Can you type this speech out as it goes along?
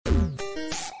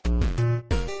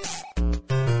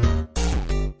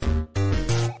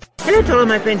Hello to all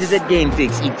my friends at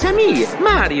GameFix. It's me,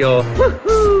 Mario.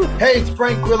 Woohoo! Hey, it's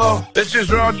Frank Grillo. This is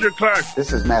Roger Clark.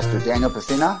 This is Master Daniel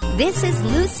Pacina. This is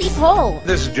Lucy Pohl.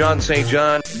 This is John St.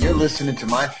 John. You're listening to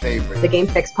my favorite, the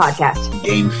GameFix podcast.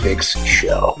 Game Fix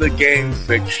Show. The Game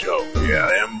Fix Show. Yeah,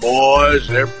 them boys,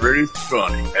 they're pretty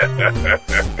funny.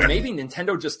 Maybe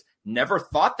Nintendo just never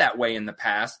thought that way in the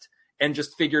past and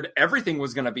just figured everything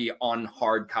was going to be on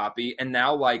hard copy, and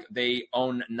now like they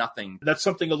own nothing. That's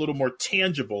something a little more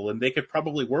tangible, and they could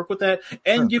probably work with that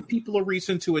and give people a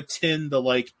reason to attend the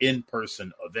like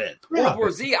in-person event. World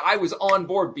War Z, I was on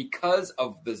board because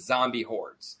of the zombie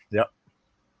hordes. Yep.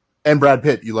 And Brad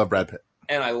Pitt. You love Brad Pitt.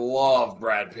 And I love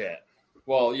Brad Pitt.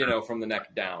 Well, you know, from the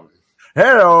neck down.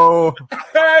 Hey-o!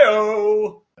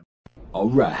 Hey-o! All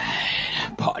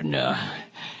right, partner.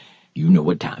 You know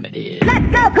what time it is.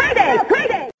 Let's go crazy!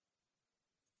 Crazy!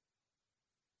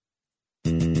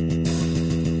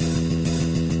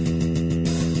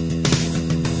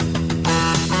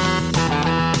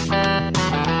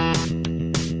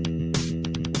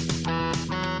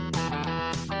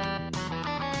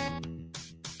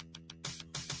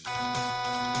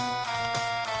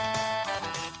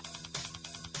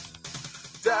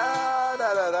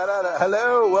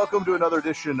 Hello, welcome to another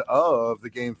edition of the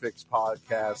Game Fix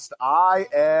podcast. I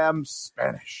am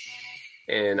Spanish.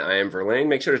 And I am Verlaine.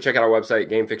 Make sure to check out our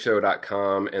website,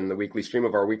 gamefixshow.com, and the weekly stream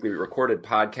of our weekly recorded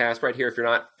podcast right here. If you're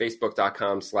not,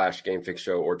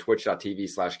 facebook.com/gamefixshow or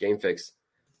twitch.tv/gamefix.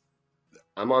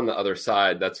 I'm on the other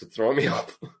side. That's what's throwing me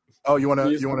off. Oh, we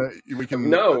can.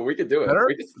 No, we could do it. Better?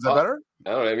 Is that better? I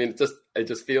don't know. I mean, it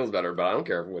just feels better, but I don't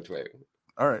care which way.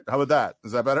 All right. How about that?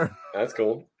 Is that better? That's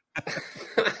cool.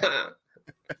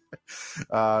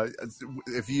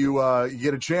 If you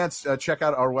get a chance, check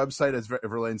out our website, as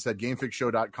Verlaine said,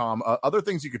 gamefixshow.com. Other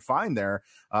things you could find there,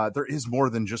 there is more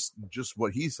than just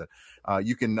what he said.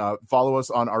 You can follow us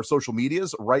on our social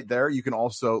medias right there. You can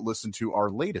also listen to our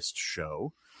latest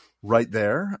show right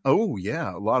there. Oh,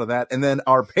 yeah, a lot of that. And then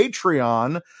our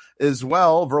Patreon as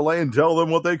well. Verlaine, tell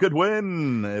them what they could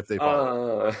win if they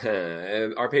follow.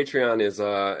 Our Patreon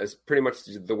is pretty much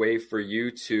the way for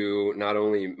you to not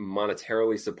only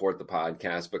monetarily support the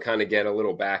podcast, but kind of get a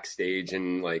little backstage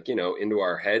and into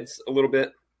our heads a little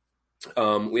bit.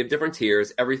 We have different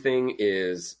tiers. Everything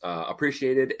is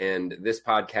appreciated, and this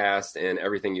podcast and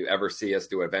everything you ever see us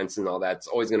do, events and all that, it's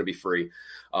always going to be free.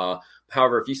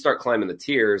 However, if you start climbing the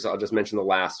tiers, I'll just mention the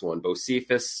last one.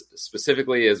 Bocephus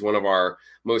specifically is one of our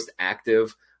most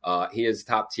active. He is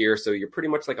top tier, so you're pretty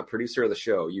much like a producer of the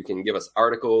show. You can give us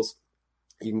articles,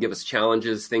 you can give us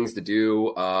challenges, things to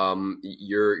do.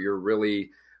 You're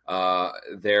really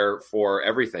there for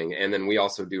everything. And then we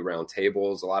also do round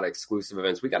tables, a lot of exclusive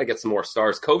events. We got to get some more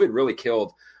stars. COVID really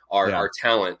killed our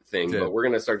talent thing, but we're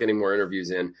going to start getting more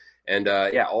interviews in. And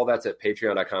all that's at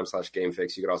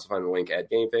patreon.com/gamefix. You can also find the link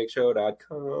at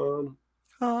gamefixshow.com.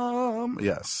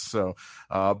 Yes. So,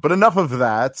 but enough of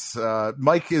that.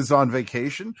 Mike is on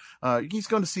vacation. He's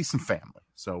going to see some family.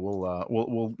 So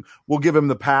we'll give him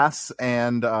the pass.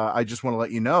 And I just want to let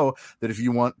you know that if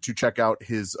you want to check out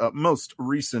his most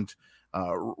recent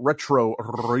retro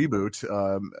reboot,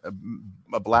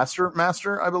 a Blaster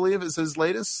Master, I believe, is his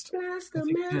latest. I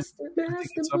think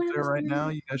it's up there right now.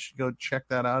 You guys should go check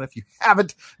that out if you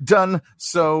haven't done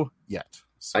so yet.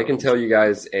 So, I can tell you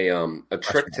guys a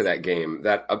trick to that game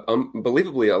that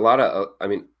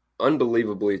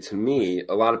unbelievably to me,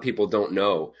 a lot of people don't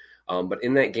know. But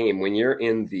in that game, when you're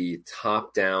in the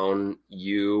top-down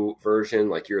U version,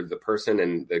 like you're the person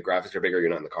and the graphics are bigger, you're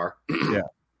not in the car. Yeah.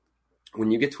 When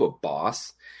you get to a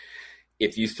boss,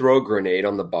 if you throw a grenade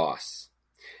on the boss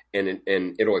and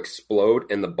it'll explode,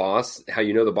 and the boss, how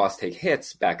you know the boss take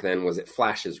hits back then was it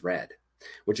flashes red.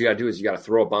 What you got to do is you got to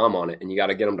throw a bomb on it, and you got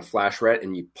to get them to flash red,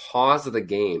 and you pause the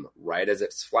game right as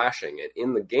it's flashing. And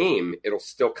in the game, it'll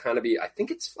still kind of be, I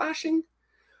think it's flashing.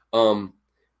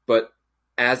 But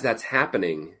as that's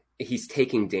happening, he's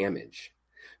taking damage.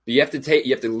 But you have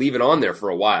to leave it on there for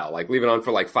a while, like leave it on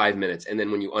for like 5 minutes. And then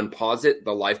when you unpause it,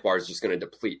 the life bar is just going to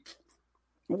deplete.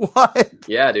 What?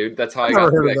 Yeah, dude. That's how I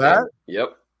never got heard of that. Game.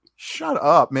 Yep. Shut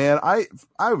up, man. I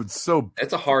would so.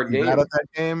 It's a hard game. Bad at that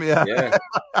game, yeah. Yeah.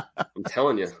 I'm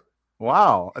telling you.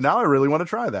 Wow. Now I really want to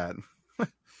try that.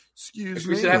 Excuse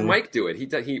me. We should have Mike do it.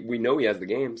 We know he has the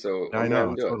game, so I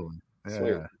know do totally. it.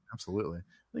 Yeah, absolutely.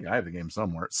 I think I have the game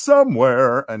somewhere.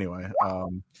 Anyway,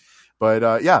 what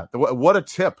a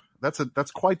tip.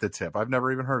 That's quite the tip. I've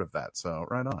never even heard of that. So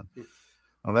right on.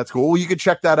 Oh, that's cool. Well, you can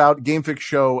check that out,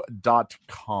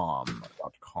 gamefixshow.com.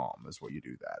 ninjaturnals.com is where you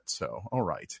do that. So, all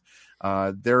right.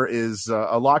 There is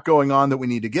a lot going on that we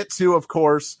need to get to, of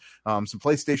course. Some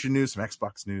PlayStation news, some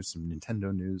Xbox news, some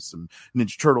Nintendo news, some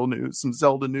Ninja Turtle news, some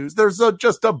Zelda news. There's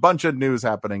just a bunch of news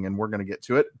happening, and we're going to get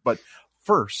to it. But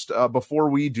first, before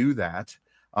we do that,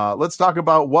 let's talk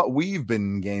about what we've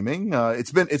been gaming.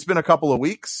 It's been a couple of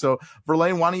weeks. So,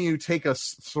 Verlaine, why don't you take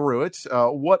us through it?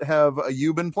 What have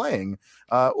you been playing?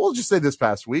 We'll just say this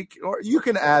past week, or you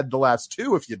can add the last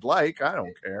 2 if you'd like. I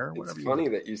don't care. It's funny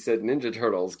that you said Ninja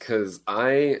Turtles, because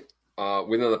I,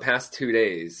 within the past 3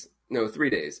 days,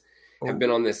 have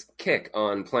been on this kick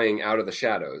on playing Out of the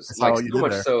Shadows. Like, so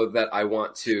much so that I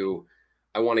want to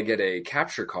get a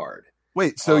capture card.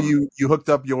 Wait, so you hooked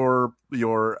up your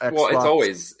Xbox? Well,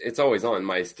 it's always on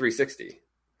my 360.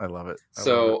 I love it.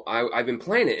 I've been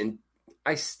playing it, and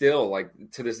I still, like,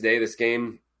 to this day, this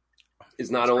game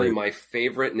is not only my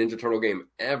favorite Ninja Turtle game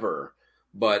ever,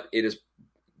 but it is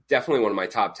definitely one of my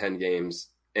top 10 games.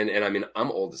 And I mean,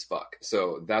 I'm old as fuck,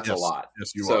 so that's a lot.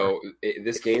 Yes, you are.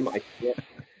 This game,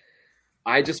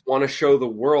 I just want to show the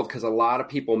world, because a lot of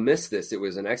people miss this. It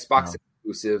was an Xbox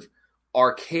exclusive,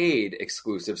 arcade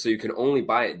exclusive, so you can only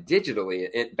buy it digitally.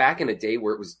 And back in a day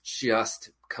where it was just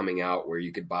coming out, where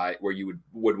you could buy, where you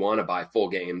would want to buy full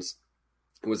games.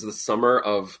 It was the summer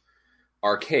of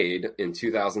arcade in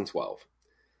 2012.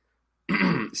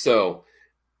 So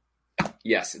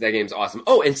yes, that game's awesome.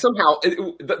 Oh, and somehow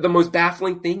the most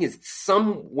baffling thing is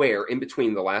somewhere in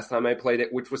between the last time I played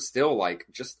it, which was still like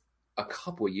just a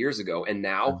couple years ago, and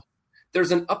now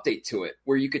there's an update to it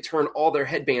where you could turn all their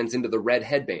headbands into the red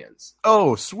headbands.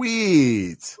 Oh,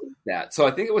 sweet. So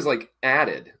I think it was like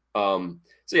added.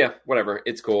 So yeah, whatever.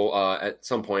 It's cool. At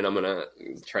some point I'm going to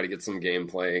try to get some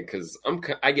gameplay, because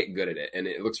I get good at it, and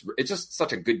it's just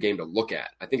such a good game to look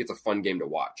at. I think it's a fun game to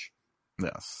watch.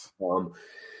 Yes.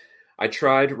 I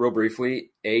tried real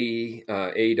briefly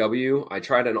AEW. I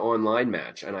tried an online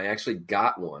match, and I actually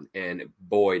got one, and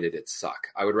boy, did it suck.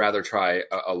 I would rather try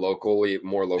a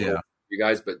more local you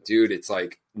guys, but dude, it's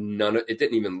like it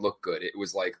didn't even look good. It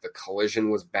was like the collision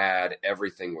was bad.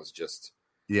 Everything was just.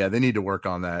 Yeah, they need to work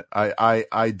on that.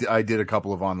 I did a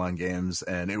couple of online games,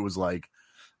 and it was like,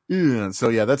 so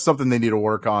yeah, that's something they need to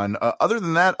work on. Other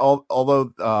than that,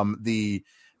 although the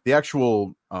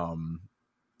actual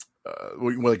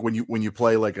like when you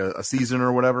play like a season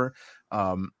or whatever,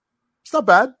 it's not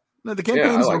bad. The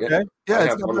campaign's okay. Yeah,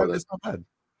 it's not bad. It's not bad.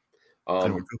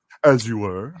 As you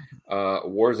were.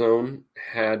 Warzone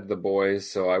had the boys,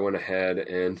 so I went ahead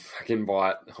and fucking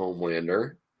bought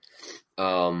Homelander.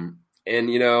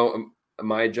 And, you know,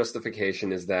 my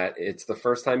justification is that it's the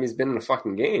first time he's been in a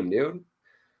fucking game, dude.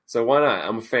 So why not?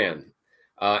 I'm a fan.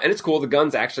 And it's cool. The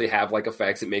guns actually have, like,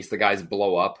 effects. It makes the guys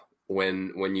blow up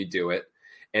when you do it.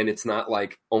 And it's not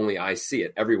like only I see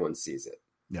it. Everyone sees it.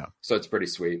 Yeah. So it's pretty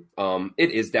sweet.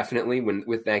 It is definitely,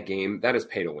 with that game, that is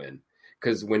pay to win.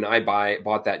 Because when I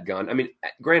bought that gun, I mean,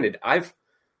 granted,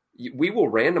 we will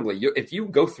randomly, if you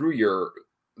go through your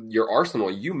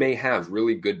arsenal, you may have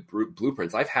really good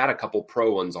blueprints. I've had a couple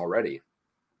pro ones already.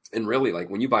 And really, like,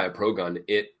 when you buy a pro gun,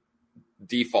 it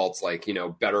defaults, like, you know,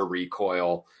 better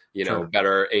recoil, you know,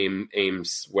 better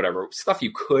aims, whatever stuff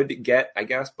you could get, I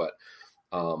guess. But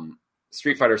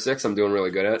Street Fighter 6, I'm doing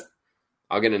really good at.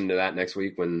 I'll get into that next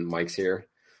week when Mike's here.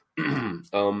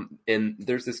 And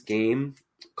there's this game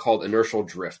called Inertial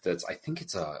Drift. I think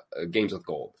it's a Games with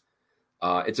Gold.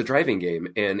 It's a driving game,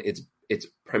 and it's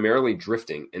primarily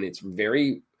drifting, and it's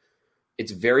very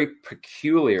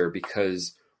peculiar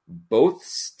because both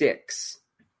sticks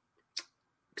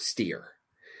steer.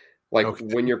 Like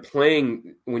when you're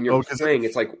playing,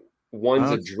 it's like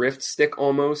one's a drift stick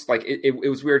almost. Like it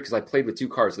was weird because I played with two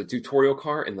cars. The tutorial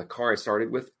car and the car I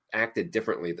started with acted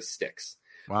differently, the sticks.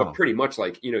 Wow. But pretty much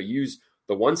like, you know, use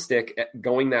the one stick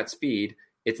going that speed.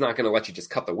 It's not going to let you just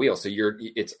cut the wheel. So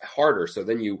it's harder. So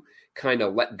then you kind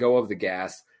of let go of the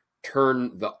gas,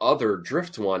 turn the other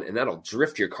drift one, and that'll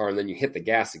drift your car, and then you hit the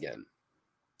gas again.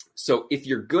 So if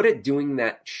you're good at doing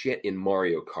that shit in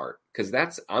Mario Kart,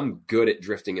 because I'm good at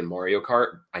drifting in Mario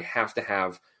Kart, I have to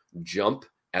have jump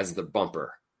as the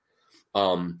bumper.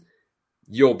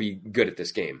 You'll be good at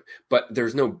this game. But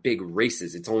there's no big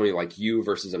races. It's only like you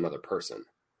versus another person.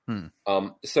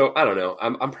 So I don't know.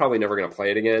 I'm probably never going to play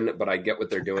it again, but I get what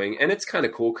they're doing. And it's kind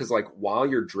of cool because, like, while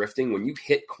you're drifting, when you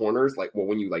hit corners,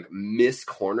 when you like miss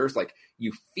corners, like,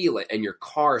 you feel it and your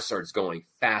car starts going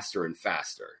faster and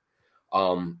faster.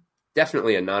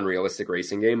 Definitely a non-realistic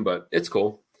racing game, but it's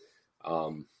cool.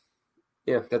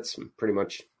 Yeah, that's pretty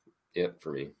much it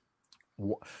for me.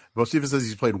 Bostifa says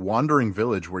he's played Wandering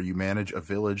Village, where you manage a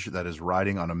village that is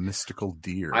riding on a mystical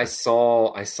deer. I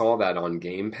saw that on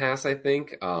Game Pass, I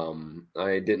think.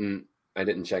 I didn't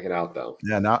check it out though.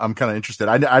 Yeah, now I'm kind of interested.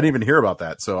 I didn't even hear about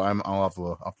that, so I'll have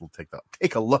to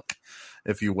take a look,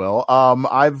 if you will.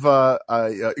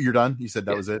 You're done. You said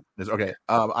that was it. Okay.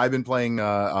 I've been playing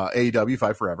AEW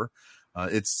Fight Forever.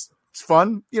 It's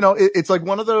fun. You know, it's like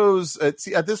one of those.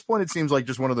 At this point, it seems like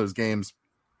just one of those games.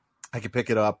 I could pick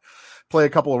it up, play a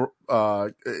couple of,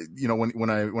 when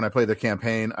I play the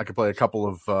campaign, I could play a couple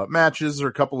of matches or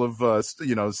a couple of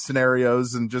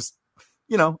scenarios, and just,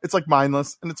 it's like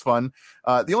mindless and it's fun.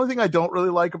 The only thing I don't really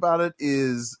like about it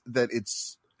is that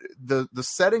it's the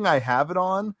setting I have it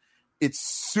on. It's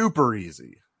super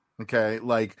easy. Okay,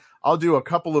 like I'll do a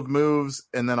couple of moves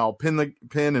and then I'll pin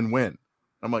and win.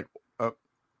 I'm like,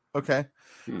 okay,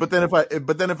 but then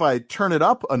if I turn it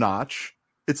up a notch,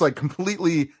 it's like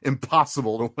completely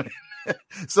impossible to win.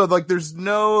 So like, there's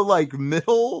no like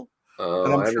middle. I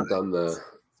haven't done the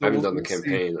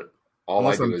campaign. All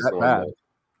I do is normal.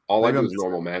 All I do is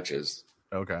normal matches.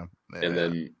 Okay, and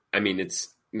then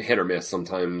it's hit or miss.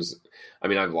 Sometimes,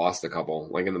 I've lost a couple.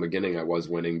 Like in the beginning, I was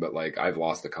winning, but like I've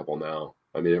lost a couple now.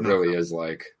 It really is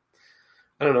like,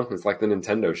 I don't know. It's like the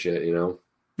Nintendo shit,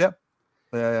 Yeah,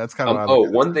 it's kind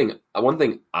of. One thing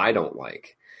I don't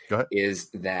like is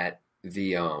that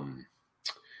the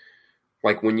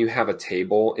like when you have a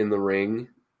table in the ring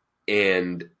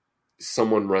and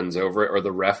someone runs over it or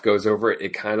the ref goes over it,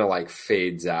 it kind of like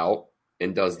fades out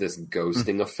and does this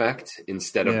ghosting effect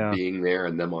instead of being there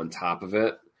and them on top of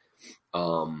it.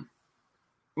 But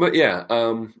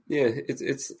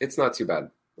it's not too bad.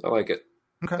 I like it.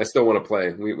 Okay. I still want to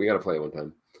play. We got to play it one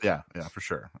time. Yeah, for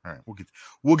sure. All right,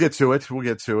 we'll get to it.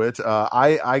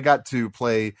 I got to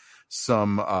play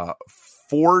some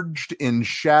Forged in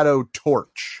Shadow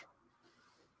Torch,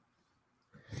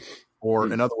 or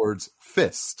in other words,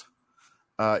 Fist.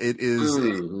 It is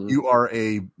you are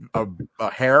a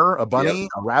hare, a bunny,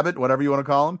 a rabbit, whatever you want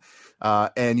to call them,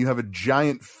 and you have a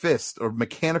giant fist or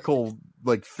mechanical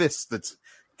like fist that's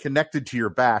connected to your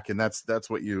back, and that's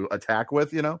what you attack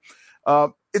with.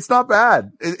 It's not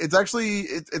bad. It's actually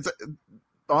it's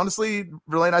honestly,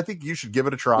 Verlaine, I think you should give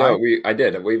it a try. No, I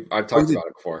did. I've talked about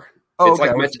it before. Oh,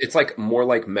 it's like more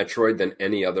like Metroid than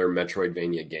any other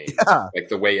Metroidvania game. Yeah. Like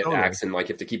the way it acts, and like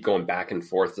you have to keep going back and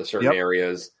forth to certain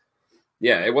areas.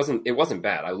 Yeah, it wasn't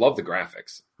bad. I love the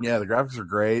graphics. Yeah, the graphics are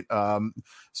great.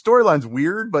 Storyline's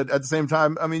weird, but at the same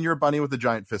time, you're a bunny with a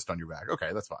giant fist on your back.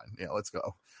 Okay, that's fine. Yeah, let's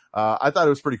go. I thought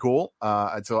it was pretty cool.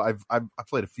 So I've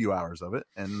played a few hours of it,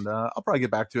 and I'll probably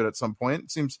get back to it at some point.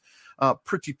 It seems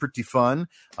pretty fun.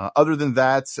 Other than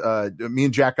that, me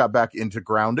and Jack got back into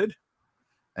Grounded.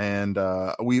 And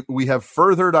we have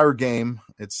furthered our game.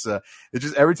 It's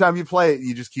just every time you play it,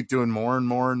 you just keep doing more and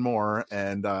more and more.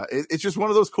 And it's just one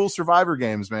of those cool survivor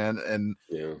games, man. And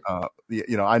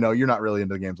I know you're not really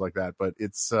into games like that, but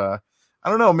it's I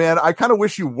don't know, man. I kind of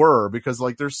wish you were, because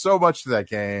like there's so much to that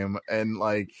game, and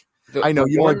like I know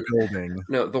you like building.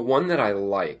 No, the one that I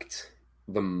liked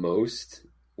the most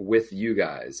with you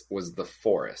guys was The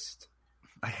Forest.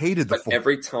 I hated the forest.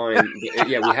 Every time,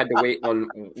 we had to wait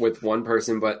with one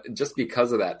person, but just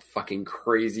because of that fucking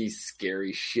crazy,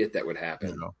 scary shit that would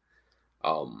happen.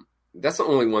 That's the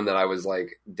only one that I was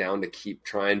like down to keep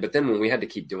trying. But then when we had to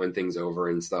keep doing things over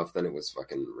and stuff, then it was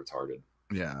fucking retarded.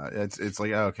 Yeah, it's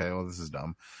like, okay, well, this is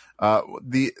dumb.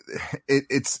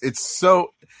 It's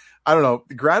so, I don't know.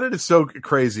 Grounded is so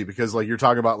crazy because like you're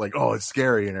talking about like, oh, it's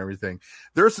scary and everything.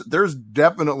 There's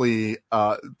definitely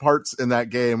parts in that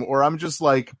game where I'm just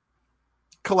like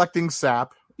collecting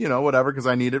sap, whatever, because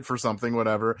I need it for something,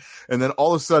 whatever. And then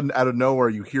all of a sudden, out of nowhere,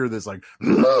 you hear this like,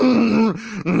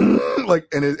 like,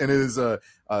 and it is a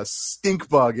stink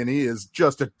bug, and he is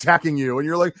just attacking you, and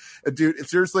you're like, dude,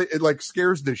 seriously, it like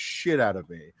scares the shit out of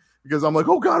me because I'm like,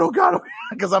 oh god,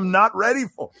 because I'm not ready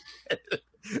for it.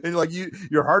 And like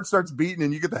your heart starts beating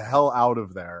and you get the hell out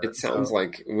of there. It sounds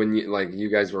like when you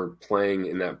guys were playing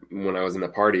in that, when I was in the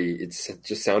party, it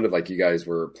just sounded like you guys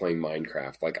were playing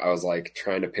Minecraft. Like I was like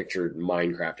trying to picture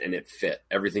Minecraft, and it fit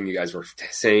everything you guys were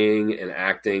saying and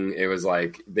acting. It was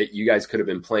like that you guys could have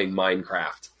been playing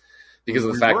Minecraft because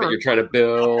of the fact that you're trying to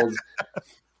build,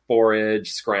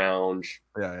 forage, scrounge.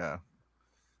 Yeah.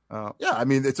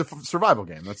 It's a survival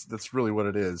game. That's really what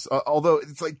it is. Although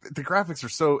it's like the graphics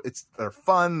are they're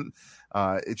fun.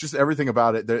 It's just everything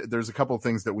about it. There's a couple of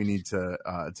things that we need to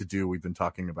do. We've been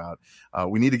talking about.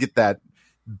 We need to get that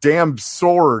damn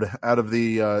sword out of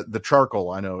the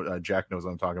charcoal. I know Jack knows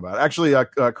what I'm talking about. Actually,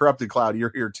 Corrupted Cloud,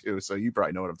 you're here too, so you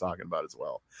probably know what I'm talking about as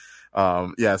well.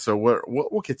 So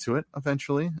we'll get to it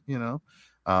eventually.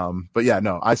 But yeah,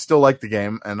 no, I still like the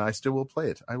game, and I still will play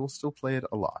it. I will still play it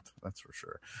a lot. That's for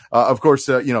sure. Of course,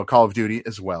 Call of Duty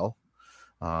as well.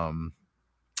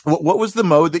 What was the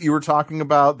mode that you were talking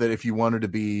about? That if you wanted to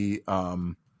be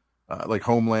like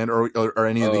Homeland or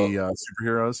any of the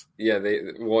superheroes? Yeah,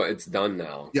 it's done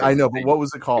now. Yeah, I know, but what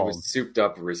was it called? It was Souped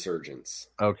Up Resurgence.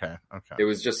 Okay. It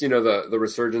was just the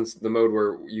Resurgence, the mode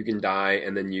where you can die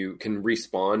and then you can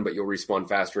respawn, but you'll respawn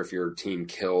faster if your team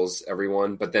kills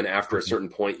everyone. But then after a certain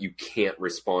point, you can't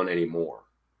respawn anymore.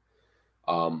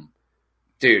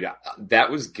 Dude, that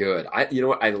was good.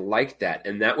 I liked that,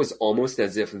 and that was almost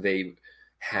as if they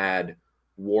had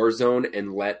Warzone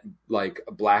and let like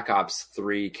Black Ops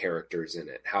 3 characters in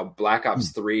it. How Black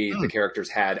Ops 3 the characters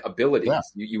had abilities. Yeah.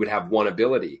 You would have one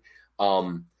ability.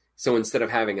 So instead of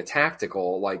having a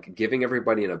tactical, like giving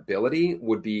everybody an ability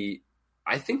would be,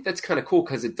 I think that's kind of cool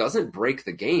because it doesn't break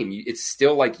the game. It's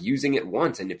still like using it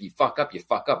once, and if you fuck up, you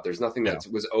fuck up. There's nothing that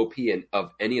was OP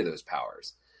of any of those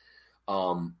powers.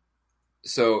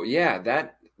 So yeah,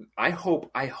 that I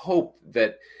hope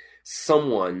that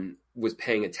someone was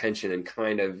paying attention and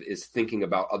kind of is thinking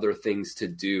about other things to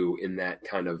do in that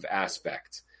kind of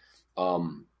aspect.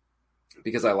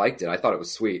 Because I liked it. I thought it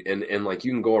was sweet. And like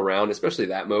you can go around, especially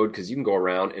that mode, because you can go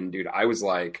around and dude, I was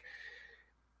like,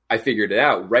 I figured it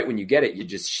out. Right when you get it, you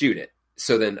just shoot it.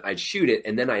 So then I'd shoot it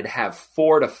and then I'd have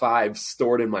 4 to 5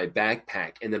 stored in my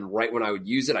backpack. And then right when I would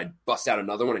use it, I'd bust out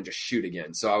another one and just shoot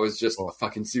again. So I was just a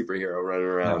fucking superhero running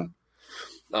around.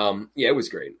 Yeah, it was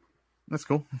great. That's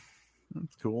cool.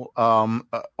 That's cool.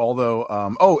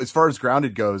 Although, as far as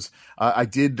Grounded goes, I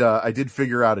did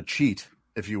figure out a cheat,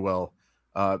 if you will.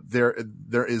 There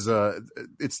is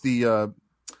it's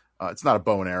not a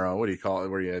bow and arrow. What do you call it?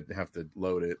 Where you have to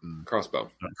load it and crossbow.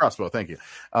 Crossbow. Thank you.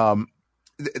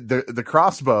 The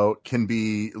crossbow can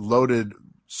be loaded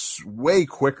way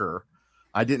quicker.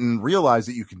 I didn't realize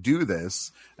that you could do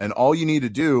this, and all you need to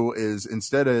do is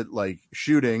instead of like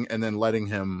shooting and then letting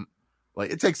him. Like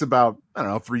it takes about,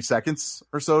 3 seconds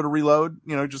or so to reload,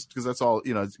 just because that's all,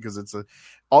 because it's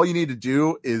all you need to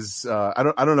do is, I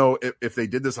don't know if they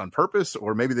did this on purpose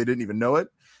or maybe they didn't even know it.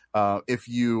 If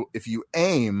you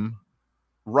aim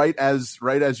right as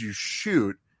you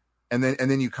shoot and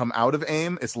then you come out of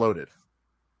aim, it's loaded.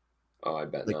 Oh, I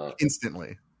bet not.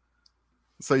 Instantly.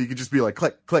 So you could just be like,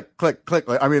 click, click, click, click.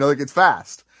 Like, it's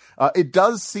fast. It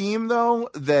does seem though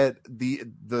that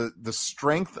the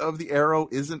strength of the arrow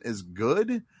isn't as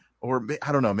good, or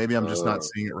I don't know. Maybe I'm just not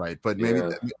seeing it right, but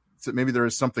maybe there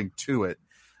is something to it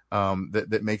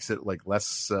that makes it like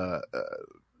less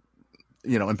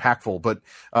impactful. But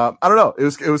I don't know. It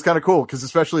was kind of cool because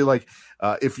especially like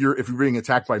if you're being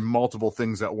attacked by multiple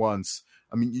things at once.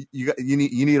 I mean,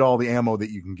 you need all the ammo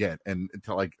that you can get and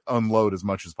to like unload as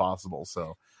much as possible.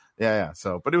 So. Yeah.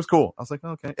 So, but it was cool. I was like,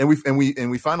 okay. And we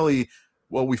finally,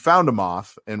 we found a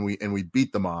moth and we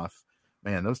beat the moth.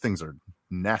 Man, those things are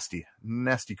nasty,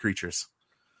 nasty creatures.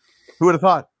 Who would have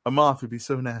thought a moth would be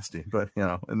so nasty? But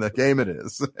in the game it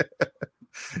is.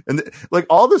 And like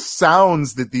all the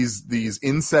sounds that these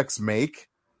insects make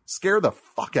scare the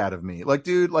fuck out of me. Like,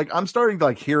 dude, like I'm starting to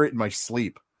like hear it in my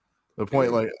sleep. The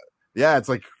point, like, yeah, it's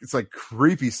like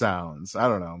creepy sounds. I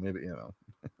don't know, maybe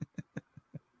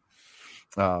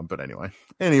but anyway,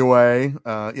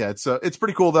 yeah, it's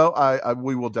pretty cool though.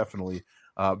 We will definitely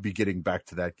be getting back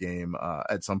to that game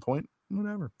at some point.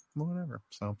 Whatever.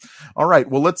 So, all right.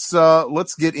 Well,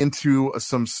 let's get into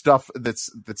some stuff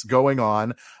that's going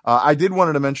on. I did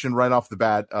wanted to mention right off the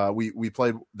bat. We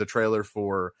played the trailer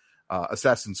for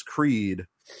Assassin's Creed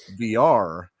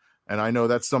VR, and I know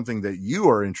that's something that you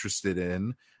are interested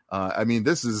in. I mean,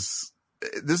 this is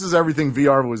everything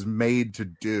VR was made to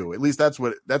do. At least that's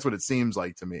what it seems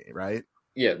like to me, right?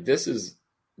 Yeah, this is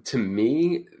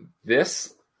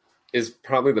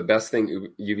probably the best thing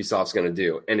Ubisoft's going to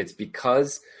do. And it's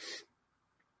because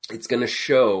it's going to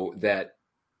show that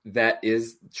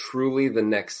is truly the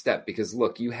next step. Because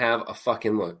look, you have a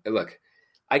fucking look,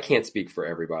 I can't speak for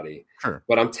everybody, sure,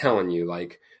 but I'm telling you,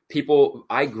 like,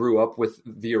 I grew up with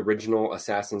the original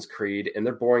Assassin's Creed, and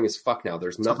they're boring as fuck now.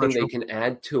 There's nothing they can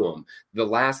add to them. The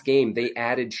last game, they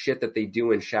added shit that they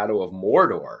do in Shadow of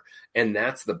Mordor, and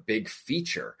that's the big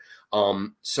feature.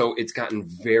 So it's gotten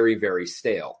very, very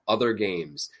stale. Other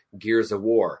games, Gears of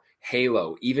War,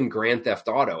 Halo, even Grand Theft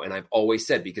Auto, and I've always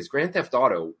said, because Grand Theft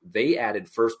Auto, they added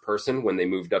first person when they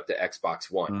moved up to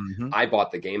Xbox One. Mm-hmm. I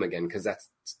bought the game again because that's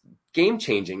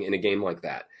game-changing in a game like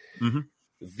that. Mm-hmm.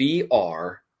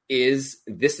 VR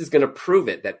this is going to prove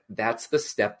it, that's the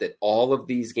step that all of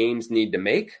these games need to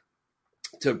make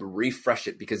to refresh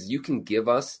it, because you can give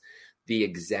us the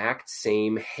exact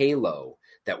same Halo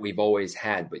that we've always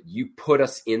had. But you put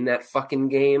us in that fucking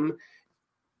game,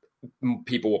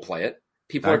 people will play it.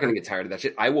 People aren't going to get tired of that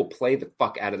shit. I will play the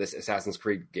fuck out of this Assassin's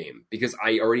Creed game because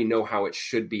I already know how it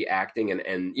should be acting,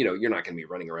 and you know, you're not going to be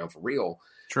running around for real.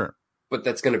 Sure. But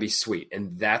that's going to be sweet,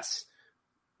 and that's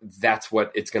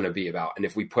what it's going to be about. And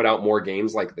if we put out more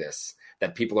games like this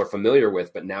that people are familiar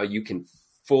with, but now you can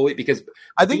fully, because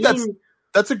I think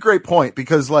that's a great point,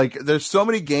 because like there's so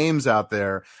many games out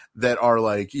there that are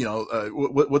like, you know,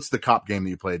 what's the cop game that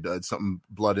you played? Something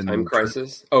Blood and Time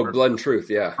Crisis. Oh, Blood and Truth.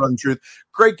 Yeah. Blood and Truth.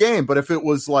 Great game. But if it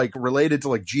was like related to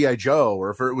like G.I. Joe, or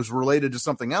if it was related to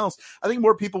something else, I think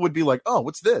more people would be like, oh,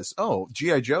 what's this? Oh,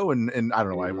 G.I. Joe. And I don't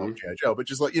know why I won't G.I. Joe, but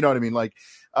just like, you know what I mean? Like,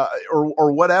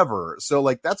 or whatever. So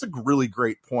like, that's a really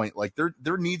great point. Like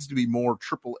there needs to be more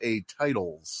AAA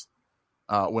titles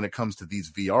when it comes to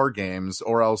these VR games,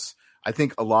 or else I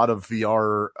think a lot of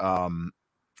VR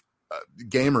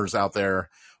gamers out there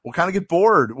will kind of get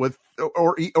bored with,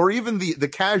 or even the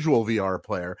casual VR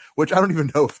player, which I don't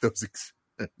even know if those exist.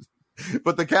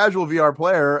 But the casual VR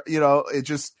player, you know, it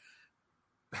just,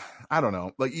 I don't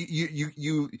know. Like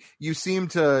you seem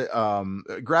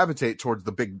to gravitate towards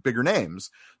the bigger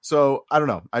names. So I don't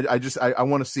know. I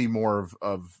want to see more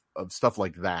of stuff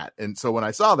like that. And so when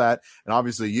I saw that, and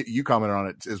obviously you commented on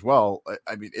it as well,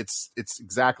 I mean, it's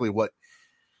exactly what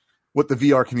the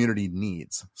VR community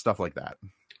needs, stuff like that.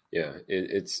 Yeah.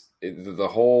 It's the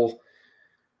whole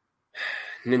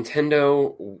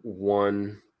Nintendo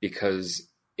won because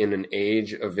in an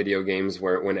age of video games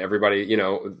when everybody, you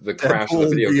know, the crash of the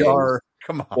video VR, games.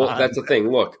 Come on. Well, that's the thing.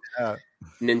 Look,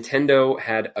 Nintendo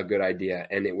had a good idea,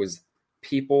 and it was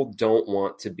people don't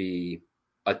want to be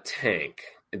a tank.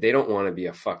 They don't want to be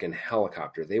a fucking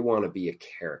helicopter. They want to be a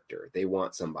character. They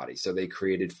want somebody. So they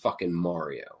created fucking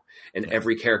Mario. And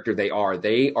every character they are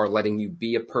letting you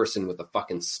be a person with a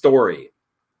fucking story.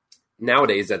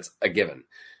 Nowadays, that's a given.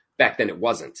 Back then, it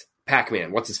wasn't.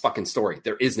 Pac-Man, what's his fucking story?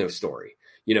 There is no story.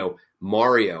 You know,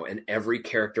 Mario and every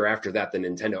character after that, the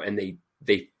Nintendo, and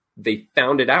they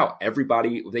found it out.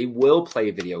 Everybody, they will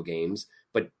play video games,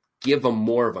 but give them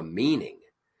more of a meaning.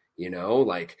 You know,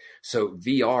 like, so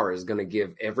VR is going to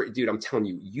give dude, I'm telling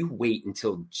you, you wait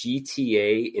until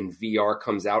GTA in VR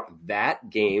comes out.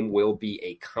 That game will be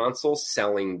a console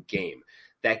selling game.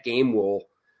 That game will,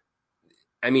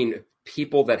 I mean,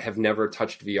 people that have never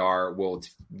touched VR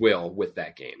will with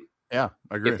that game. Yeah,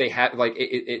 I agree. If they have, like,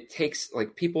 it takes,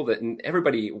 like, people that,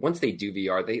 everybody, once they do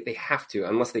VR, they have to,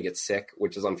 unless they get sick,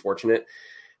 which is unfortunate.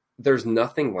 There's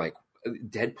nothing like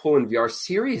Deadpool in VR.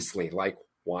 Seriously, like,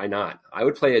 why not? I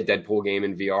would play a Deadpool game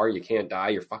in VR. You can't die.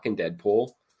 You're fucking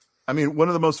Deadpool. I mean, one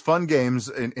of the most fun games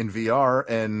in VR,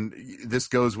 and this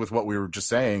goes with what we were just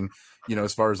saying, you know,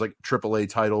 as far as like AAA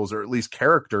titles or at least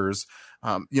characters,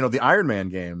 you know, the Iron Man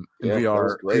game in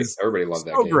VR. Everybody loved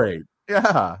that game. Great.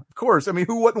 Yeah, of course. I mean,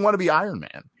 who wouldn't want to be Iron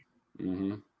Man?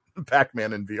 Mm-hmm.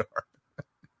 Pac-Man in VR.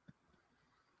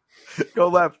 Go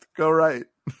left, go right.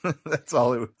 That's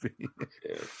all it would be.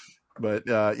 Yeah. But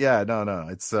no,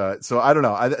 it's so I don't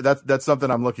know. That's something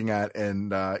I'm looking at,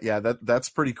 and that's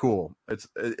pretty cool. It's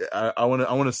I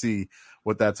want to see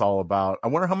what that's all about. I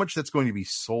wonder how much that's going to be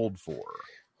sold for.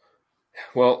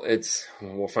 Well,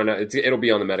 we'll find out. It'll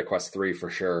be on the MetaQuest 3 for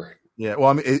sure. Yeah, well,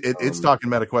 I mean, it's talking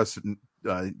MetaQuest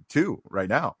 2 right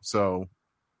now. So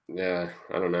yeah,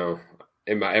 I don't know.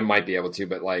 It might be able to,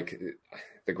 but like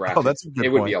the graphics, it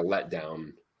would be a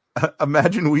letdown.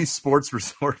 Imagine Wii Sports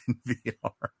Resort in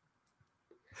VR.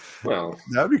 Well,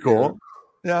 that'd be cool.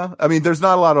 Yeah, I mean, there's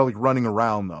not a lot of like running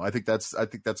around though. I think that's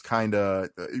kind of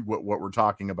what we're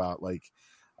talking about. Like,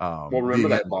 well, remember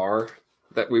that bar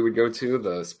that we would go to,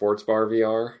 the sports bar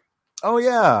VR? Oh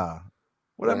yeah,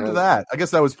 what happened to that? I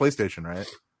guess that was PlayStation, right?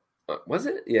 Was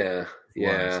it? Yeah.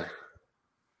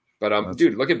 But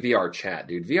dude, look at VR Chat,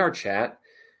 dude. VR Chat,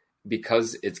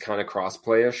 because it's kind of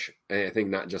cross-playish. I think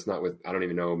not with, I don't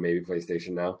even know, maybe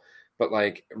PlayStation now. But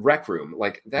like Rec Room,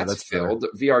 like that's filled.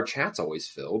 Fair. VR Chat's always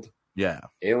filled. Yeah.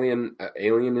 Alien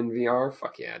in VR,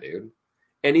 fuck yeah, dude.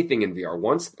 Anything in VR.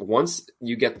 Once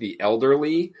you get the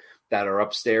elderly that are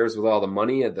upstairs with all the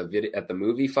money at the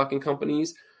movie fucking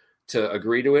companies to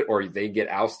agree to it, or they get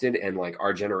ousted, and like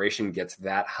our generation gets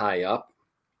that high up,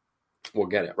 we'll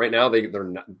get it. Right now, they're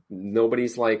not.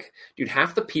 Nobody's like, dude.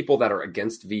 Half the people that are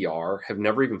against VR have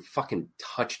never even fucking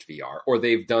touched VR, or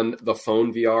they've done the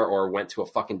phone VR, or went to a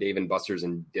fucking Dave and Buster's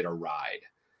and did a ride.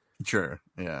 Sure,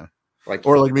 yeah. Like,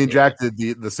 or like me and Jack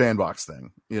did the sandbox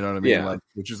thing. You know what I mean? Yeah. Like,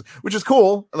 which is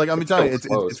cool. Like, I'm telling you,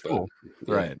 it's cool,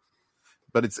 yeah. Right?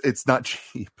 But it's not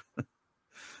cheap.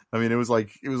 I mean, it was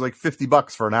like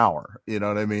 $50 for an hour. You know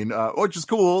what I mean? Which is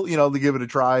cool. You know, to give it a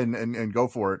try and go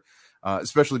for it.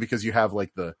 especially because you have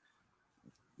like the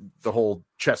whole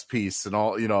chess piece and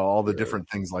all, all the different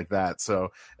things like that. So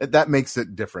that makes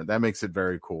it different. That makes it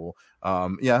very cool.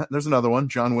 Yeah, there's another one,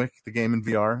 John Wick, the game in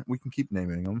VR. We can keep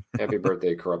naming them. Happy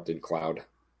birthday, Corrupted Cloud.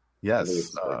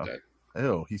 Yes.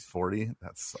 Ew, he's 40.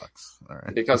 That sucks. All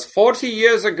right. Because 40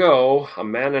 years ago, a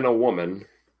man and a woman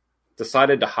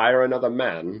decided to hire another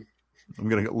man. I'm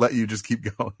going to let you just keep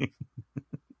going.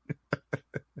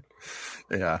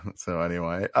 Yeah. So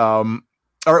anyway, all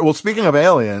right. Well, speaking of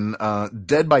Alien,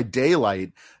 Dead by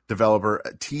Daylight developer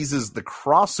teases the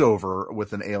crossover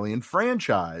with an Alien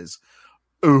franchise.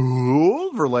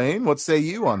 Ooh, Verlaine, what say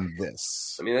you on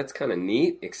this? I mean, that's kind of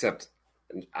neat, except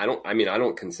I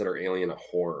don't consider Alien a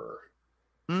horror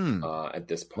at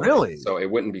this point. Really? So it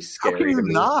wouldn't be scary. How can you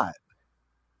not?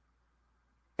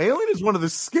 Alien is one of the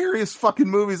scariest fucking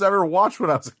movies I ever watched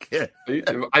when I was a kid.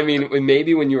 I mean,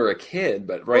 maybe when you were a kid,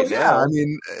 but now, I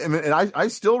mean, and I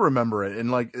still remember it.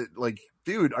 And like,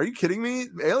 dude, are you kidding me?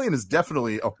 Alien is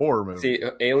definitely a horror movie. See,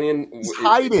 Alien, he's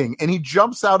hiding and he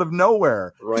jumps out of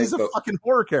nowhere. Right, he's a fucking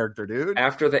horror character, dude.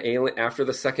 After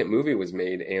the second movie was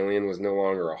made, Alien was no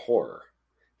longer a horror.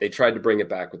 They tried to bring it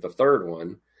back with the third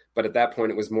one, but at that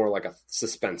point, it was more like a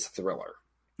suspense thriller.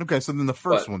 Okay, so then the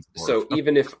first one's so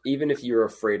even if you're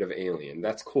afraid of Alien,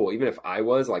 that's cool. Even if I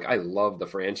was, like, I love the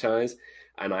franchise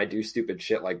and I do stupid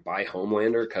shit like buy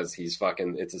Homelander because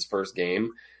it's his first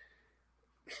game.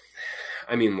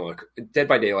 I mean, look, Dead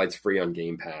by Daylight's free on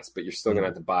Game Pass, but you're still gonna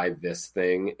have to buy this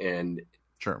thing, and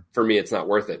sure, for me, it's not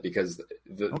worth it because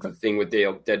the thing with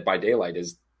Dead by Daylight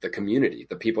is the community,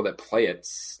 the people that play it,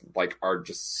 like, are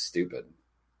just stupid.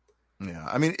 Yeah,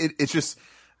 I mean, it's just.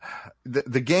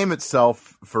 The game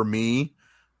itself, for me,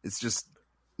 it's just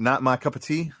not my cup of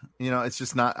tea. It's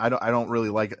just not. I don't really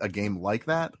like a game like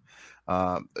that.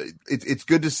 It's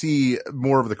good to see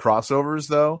more of the crossovers,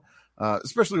 though,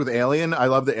 especially with Alien. I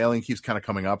love that Alien keeps kind of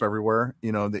coming up everywhere.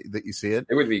 That you see it.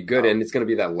 It would be good, and it's going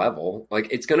to be that level. Like,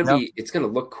 it's going to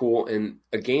look cool, and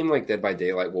a game like Dead by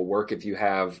Daylight will work if you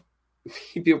have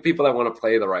people that want to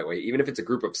play the right way. Even if it's a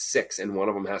group of 6 and one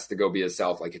of them has to go be a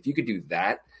self. Like, if you could do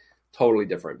that. Totally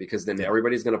different, because then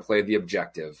everybody's going to play the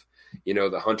objective.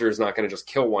 The hunter is not going to just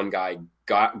kill one guy,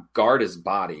 guard his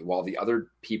body, while the other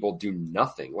people do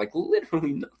nothing, like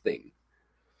literally nothing.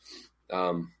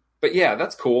 But yeah,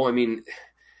 that's cool. I mean,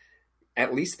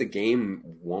 at least the game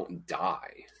won't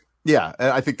die. Yeah,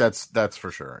 I think that's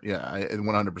for sure. Yeah,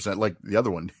 100%. Like the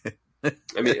other one did.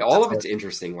 I mean, all of it's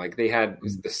interesting. Like, they had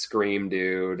the Scream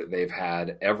dude. They've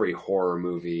had every horror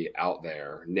movie out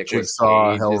there. Nicolas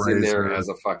Cage is in there as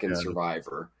a fucking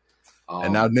survivor.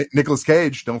 And now Nicolas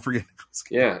Cage. Don't forget Nicolas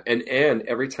Cage. Yeah, and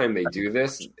every time they do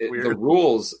this, the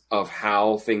rules of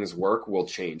how things work will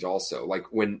change also. Like,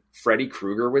 when Freddy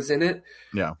Krueger was in it,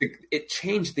 it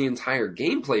changed the entire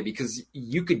gameplay, because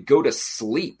you could go to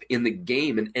sleep in the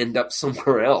game and end up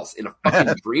somewhere else in a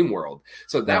fucking dream world.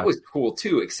 So that was cool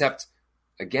too, except,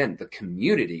 again, the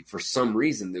community, for some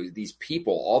reason, these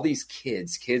people, all these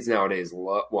kids nowadays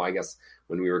love, well, I guess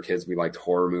when we were kids, we liked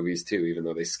horror movies too, even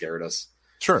though they scared us.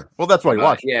 Sure. Well, that's why you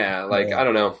watch. Yeah. Like, I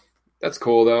don't know. That's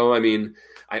cool though. I mean,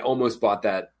 I almost bought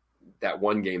that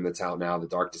one game that's out now, the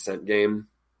Dark Descent game.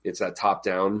 It's that top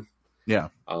down. Yeah.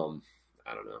 I don't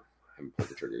know. I haven't pulled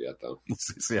the trigger yet though.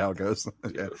 See how it goes.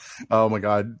 Okay. Oh my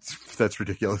God. That's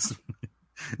ridiculous.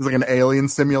 It's like an alien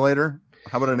simulator.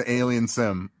 How about an alien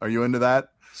sim? Are you into that?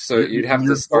 So you'd have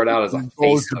to start out as a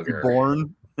face hugger.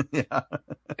 Born. Yeah.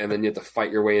 And then you have to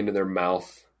fight your way into their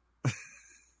mouth.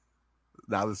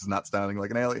 Now this is not sounding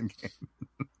like an alien game.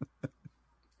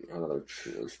 Well,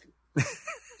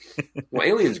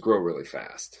 aliens grow really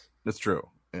fast. That's true.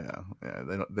 Yeah.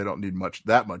 They don't need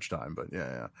that much time, but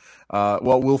yeah.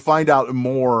 Well, we'll find out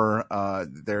more.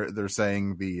 They're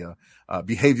saying the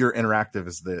Behavior Interactive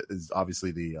is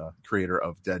obviously the creator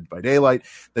of Dead by Daylight.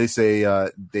 They say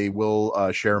they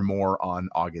will share more on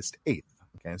August 8th.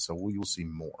 Okay, so we will see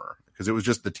more, because it was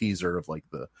just the teaser of like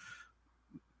the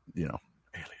Alien,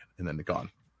 and then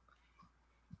gone,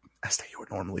 as they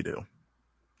would normally do.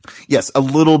 Yes, a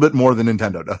little bit more than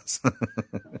Nintendo does.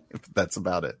 That's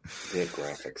about it. Yeah,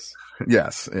 graphics.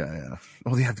 Yes, yeah.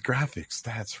 Oh, they have the graphics.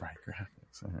 That's right,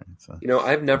 graphics. All right, so.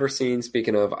 I've never seen,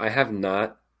 speaking of, I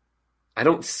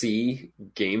don't see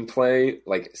gameplay,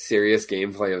 like serious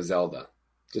gameplay of Zelda.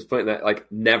 Just putting that,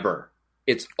 like, never.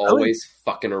 It's always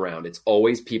fucking around. It's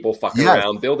always people fucking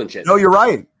around building shit. No, you're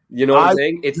right. You know what I'm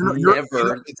saying? It's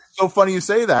never. It's so funny you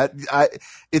say that.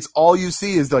 It's all you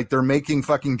see is like they're making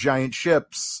fucking giant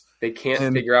ships. They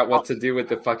can't figure out what to do with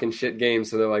the fucking shit game,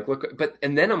 so they're like, look.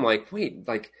 And then I'm like, wait,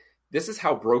 like, this is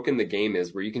how broken the game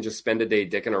is, where you can just spend a day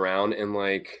dicking around and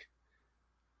like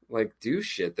like do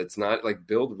shit that's not like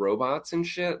build robots and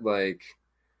shit. Like,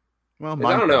 Well,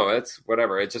 I don't know. It's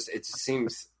whatever. It just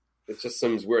seems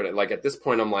weird. Like at this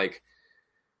point, I'm like,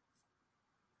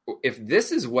 if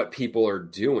this is what people are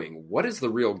doing, what does the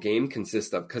real game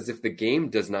consist of? Because if the game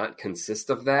does not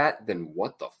consist of that, then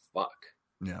what the fuck?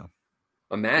 Yeah.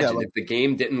 Imagine if the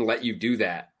game didn't let you do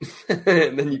that,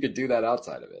 and then you could do that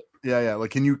outside of it. Yeah.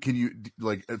 Like, can you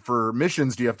like for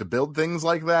missions? Do you have to build things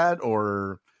like that,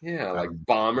 or like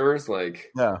bombers?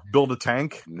 Like build a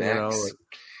tank. Max.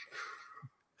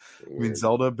 I mean,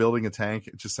 Zelda building a tank.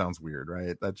 It just sounds weird,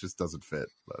 right? That just doesn't fit.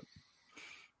 But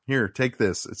here, take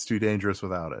this. It's too dangerous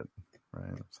without it,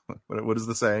 right? What is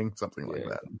the saying? Something like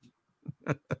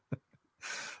that.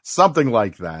 Something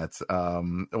like that.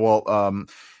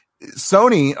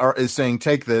 Sony is saying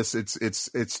take this.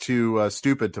 It's too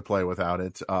stupid to play without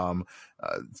it.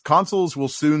 Consoles will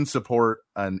soon support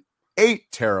an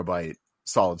 8 terabyte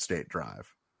solid state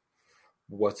drive.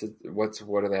 What do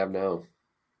they have now?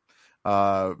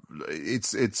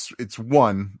 It's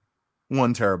 1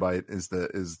 terabyte is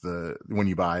the when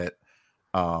you buy it.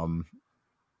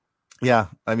 Yeah,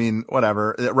 I mean,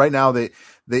 whatever. Right now they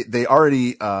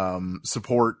already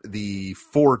support the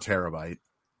 4 terabyte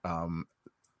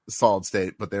solid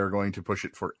state, but they're going to push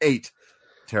it for 8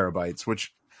 terabytes,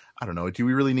 which I don't know. Do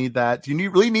we really need that? Do you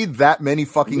really need that many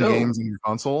fucking games in your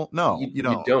console? No, you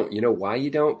don't. You don't. You know why you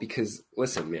don't? Because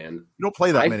listen, man, you don't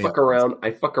play that many.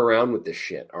 I fuck around with this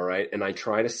shit, all right? And I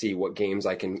try to see what games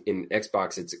I can in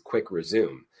Xbox. It's a quick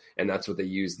resume, and that's what they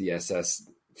use the SS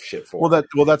shit for.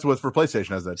 Well, that's what for PlayStation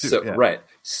has that too. So, yeah. Right.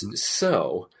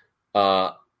 So,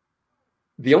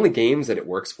 the only games that it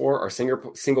works for are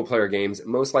single player games,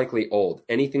 most likely old.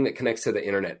 Anything that connects to the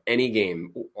internet, any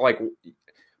game. Like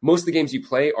most of the games you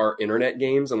play are internet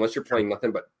games, unless you're playing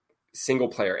nothing but single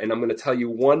player. And I'm going to tell you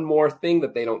one more thing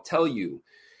that they don't tell you.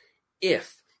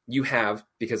 If you have,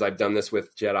 because I've done this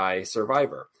with Jedi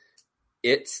Survivor,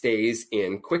 it stays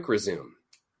in quick resume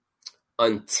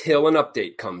until an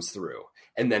update comes through,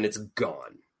 and then it's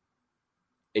gone.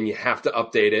 And you have to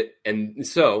update it. And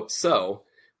so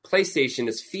PlayStation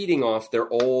is feeding off their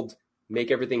old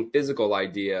make everything physical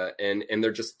idea, and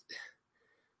they're just,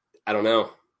 I don't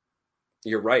know.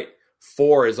 You're right.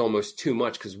 4 is almost too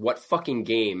much, because what fucking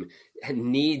game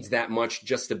needs that much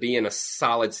just to be in a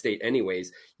solid state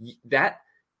anyways? That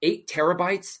 8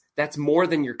 terabytes, that's more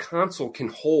than your console can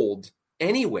hold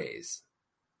anyways,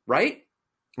 right?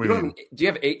 Do you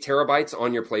have 8 terabytes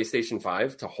on your PlayStation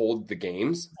 5 to hold the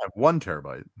games? I have 1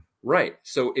 terabyte. Right.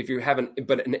 So if you have an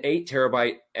 8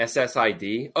 terabyte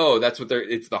SSID, that's what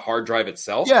it's the hard drive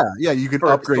itself. Yeah, you can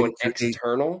upgrade to an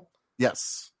external.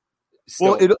 Yes.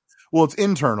 Still, well, it's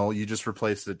internal. You just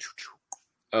replace the.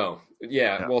 Oh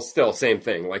yeah. Well, still same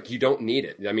thing. Like you don't need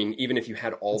it. I mean, even if you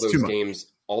had all those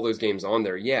games on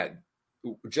there,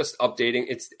 just updating.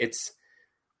 It's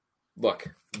look,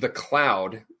 the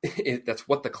cloud. That's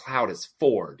what the cloud is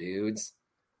for, dudes.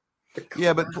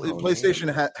 Yeah, but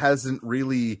PlayStation hasn't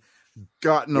really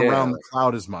gotten around the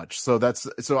cloud as much. So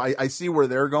I see where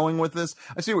they're going with this.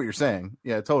 I see what you're saying.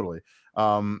 Yeah, totally.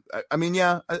 I mean,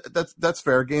 that's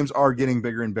fair. Games are getting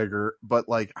bigger and bigger, but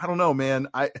like, I don't know, man.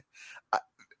 I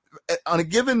on a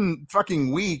given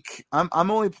fucking week,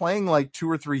 I'm only playing like 2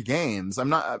 or 3 games. I'm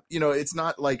not, it's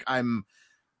not like I'm,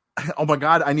 oh my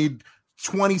God, I need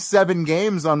 27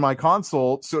 games on my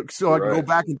console so I can go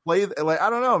back and play. Like, I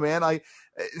don't know, man. I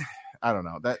don't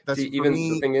know. That's even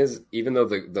me. The thing is, even though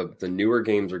the newer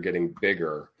games are getting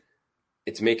bigger,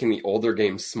 it's making the older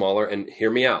games smaller. And hear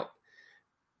me out.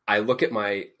 I look at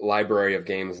my library of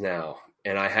games now,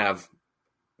 and I have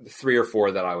 3 or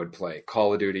 4 that I would play: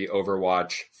 Call of Duty,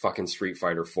 Overwatch, fucking Street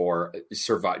Fighter 4,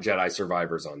 Jedi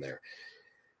Survivors on there.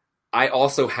 I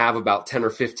also have about 10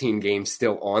 or 15 games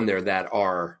still on there that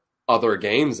are other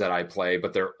games that I play,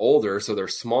 but they're older, so they're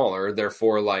smaller.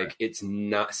 Therefore, like, it's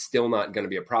still not going to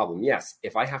be a problem. Yes,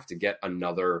 if I have to get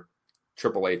another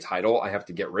AAA title, I have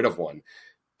to get rid of one.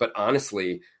 But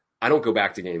honestly, I don't go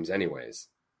back to games anyways.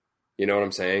 You know what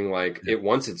I'm saying? Like,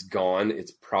 once it's gone,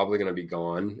 it's probably going to be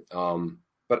gone.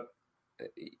 But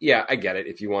yeah, I get it.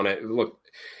 If you want to look,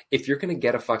 if you're going to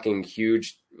get a fucking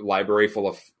huge library full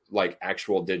of like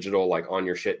actual digital, like on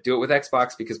your shit, do it with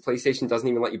Xbox, because PlayStation doesn't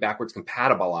even let you backwards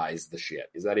compatibilize the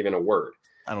shit. Is that even a word?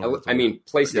 I mean,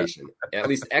 PlayStation, at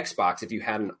least Xbox, if you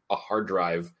had a hard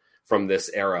drive from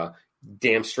this era,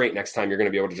 damn straight next time you're going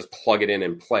to be able to just plug it in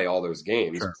and play all those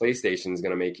games. Sure. PlayStation is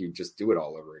going to make you just do it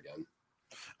all over again.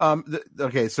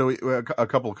 Okay, so a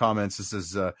couple of comments. This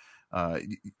is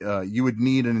you would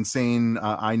need an insane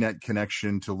iNet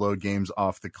connection to load games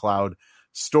off the cloud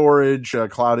storage,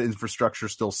 cloud infrastructure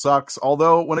still sucks.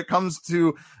 Although when it comes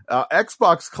to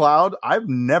Xbox Cloud, I've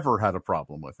never had a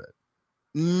problem with it.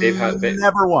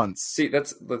 Never once. See,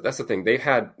 that's the thing. They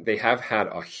have had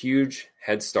a huge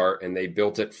head start, and they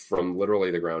built it from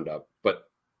literally the ground up. But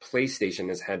PlayStation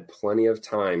has had plenty of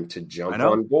time to jump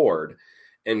on board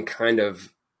and kind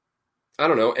of, I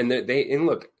don't know. And and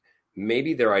look,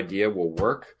 maybe their idea will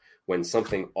work when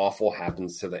something awful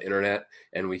happens to the internet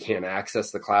and we can't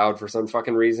access the cloud for some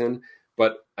fucking reason.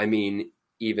 But I mean,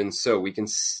 even so, we can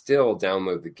still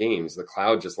download the games. The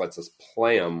cloud just lets us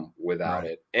play them without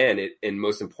it. And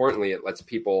most importantly, it lets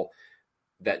people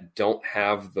that don't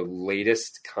have the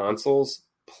latest consoles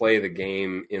play the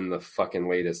game in the fucking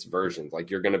latest versions.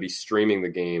 Like, you're going to be streaming the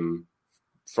game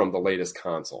from the latest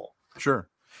console. Sure.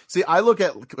 See, I look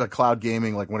at cloud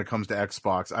gaming, like when it comes to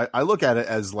Xbox, I look at it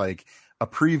as like a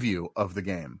preview of the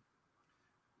game.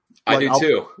 I do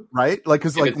too. Right? Like,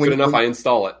 because like it's good enough, I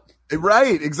install it.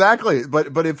 Right, exactly.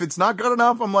 But if it's not good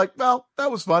enough, I'm like, well, that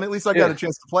was fun. At least I got a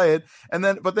chance to play it.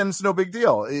 But then it's no big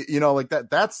deal. You know, like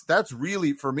that's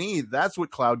really, for me, that's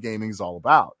what cloud gaming is all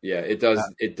about. Yeah, it does.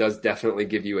 It does definitely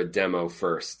give you a demo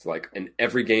first. Like, in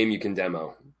every game you can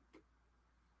demo.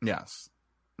 Yes.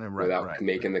 Without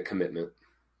making the commitment.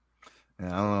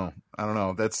 Yeah, I don't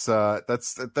know. That's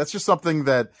just something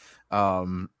that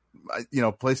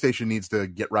PlayStation needs to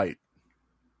get right.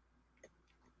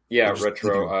 Yeah,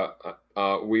 Retro.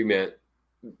 We meant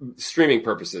streaming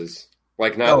purposes,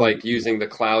 like not like using the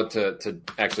cloud to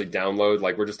actually download.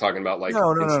 Like, we're just talking about like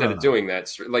instead of doing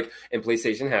that, like, and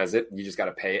PlayStation has it. You just got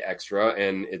to pay extra,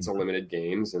 and it's a limited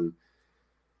games. And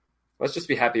let's just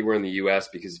be happy we're in the U.S.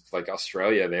 because like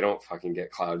Australia, they don't fucking get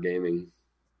cloud gaming.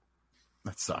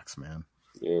 That sucks, man.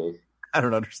 Yeah, I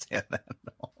don't understand that.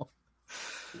 No.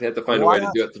 They have to find a way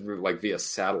to do it through, like, via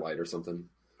satellite or something.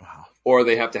 Wow. Or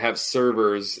they have to have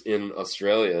servers in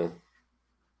Australia.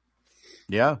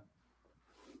 Yeah.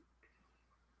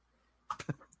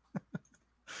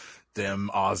 Damn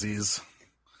Aussies.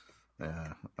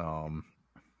 Yeah.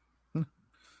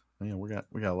 Yeah, we got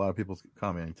a lot of people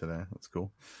commenting today. That's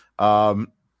cool. All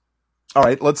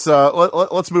right, let's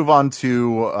move on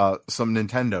to some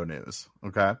Nintendo news.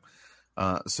 Okay.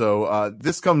 So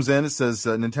this comes in. It says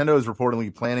Nintendo is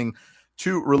reportedly planning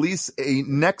to release a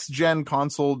next-gen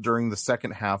console during the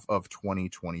second half of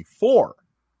 2024.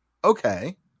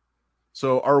 Okay.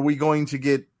 So are we going to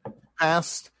get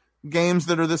past games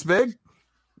that are this big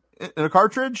in a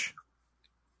cartridge?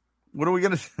 What are we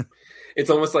going to...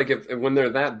 It's almost like when they're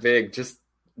that big, just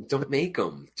don't make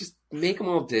them. Just make them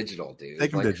all digital, dude.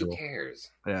 Make them digital. Who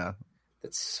cares? Yeah.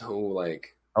 That's so,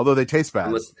 like... Although they taste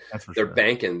bad. That's for sure.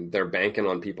 They're banking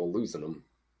on people losing them.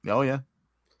 Oh, yeah.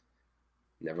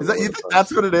 You think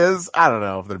that's what it is? I don't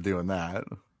know if they're doing that.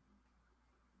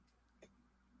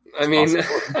 I mean,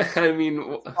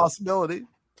 possibility.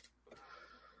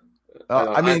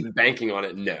 I'm banking on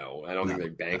it. No, I don't think they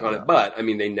bank on it. But I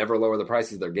mean, they never lower the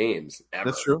prices of their games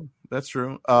ever. That's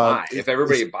true. If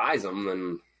everybody buys them,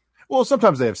 then well,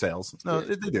 sometimes they have sales. No,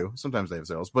 they do. Sometimes they have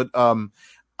sales, but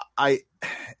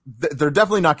they're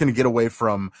definitely not going to get away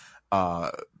from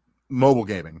mobile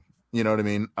gaming. You know what I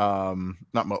mean?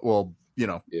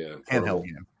 Handheld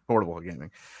game, portable gaming.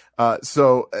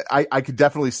 So I could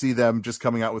definitely see them just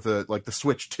coming out with the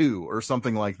Switch 2 or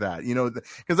something like that, you know,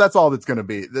 because that's all that's going to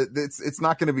be. It's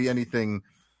not going to be anything.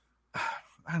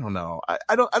 I don't know.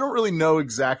 I don't really know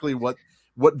exactly what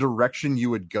direction you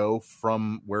would go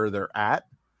from where they're at.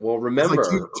 Well, remember,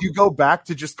 do you go back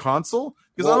to just console?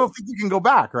 Because I don't think you can go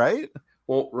back, right?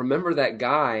 Well, remember that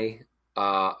guy,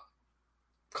 call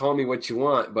me what you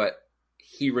want, but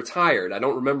he retired. I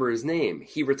don't remember his name.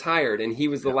 He retired, and he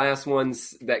was the last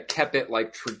ones that kept it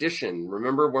like tradition.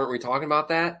 Remember, weren't we talking about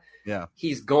that? Yeah.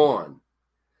 He's gone.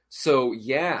 So,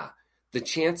 yeah, the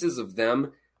chances of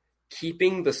them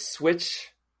keeping the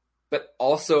Switch, but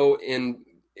also in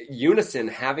unison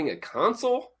having a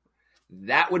console,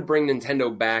 that would bring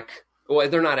Nintendo back. Well,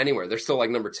 they're not anywhere. They're still like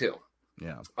number 2.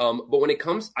 Yeah. But when it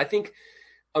comes, I think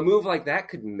a move like that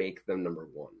could make them number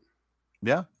 1.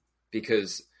 Yeah.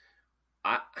 Because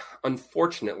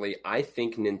unfortunately, I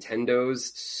think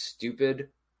Nintendo's stupid,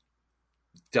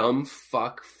 dumb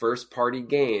fuck first-party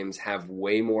games have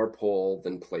way more pull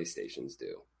than PlayStation's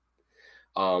do.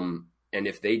 And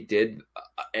if they did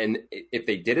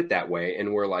it that way,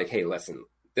 and we're like, hey, listen,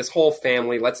 this whole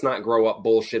family, let's not grow up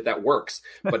bullshit, that works.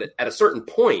 But at a certain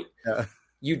point,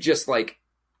 you just like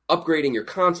upgrading your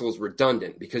console is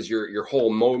redundant because your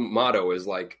whole motto is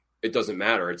like, it doesn't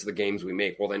matter. It's the games we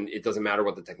make. Well, then it doesn't matter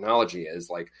what the technology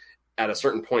is. Like, at a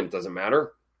certain point, it doesn't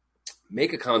matter.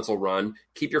 Make a console run,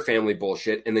 keep your family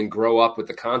bullshit, and then grow up with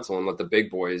the console and let the big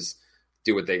boys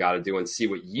do what they got to do and see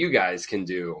what you guys can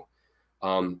do.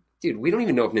 Dude, we don't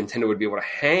even know if Nintendo would be able to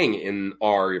hang in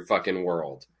our fucking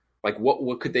world. Like,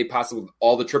 what could they possibly,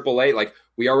 all the AAA, like,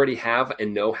 we already have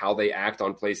and know how they act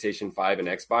on PlayStation 5 and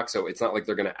Xbox, so it's not like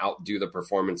they're going to outdo the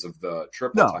performance of the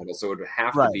title, so it would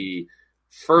have to be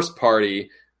first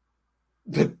party,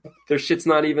 but their shit's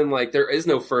not even like, there is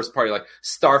no first party, like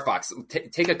Star Fox,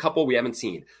 take a couple we haven't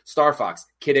seen, Star Fox,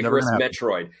 Kid Icarus,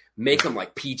 Metroid, make them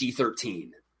like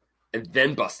PG-13, and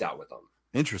then bust out with them.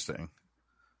 Interesting.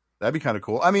 That'd be kind of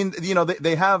cool. I mean, you know,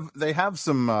 they have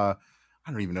some,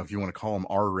 I don't even know if you want to call them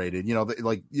R-rated. You know,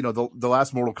 the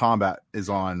last Mortal Kombat is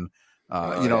on.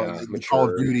 Call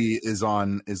of Duty is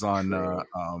on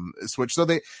Switch. So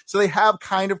they have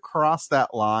kind of crossed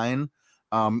that line.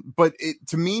 But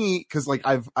to me, because like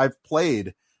I've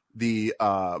played the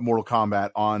Mortal Kombat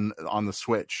on the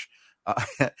Switch,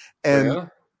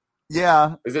 and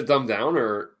yeah, is it dumbed down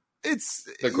or it's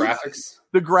the graphics?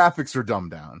 The graphics are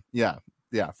dumbed down.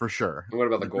 Yeah, for sure. And what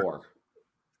about the gore?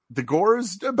 The gore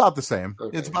is about the same.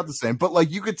 Okay. It's about the same, but like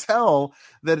you could tell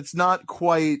that it's not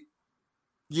quite,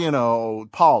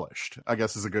 polished, I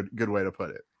guess is a good way to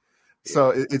put it. Yeah. So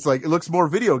it's like, it looks more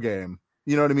video game.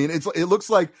 You know what I mean? It looks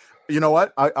like, you know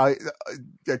what? I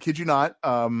kid you not.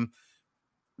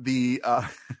 The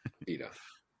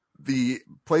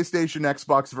PlayStation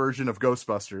Xbox version of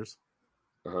Ghostbusters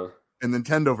and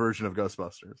Nintendo version of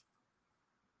Ghostbusters.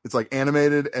 It's like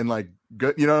animated and like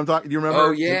good. You know what I'm talking? Do you remember?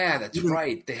 Oh yeah, that's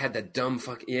right. They had that dumb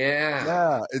fuck. Yeah.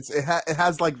 Yeah. It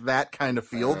has like that kind of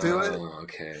feel to it.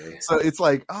 Okay. So it's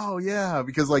like, oh yeah,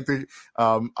 because like the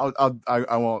I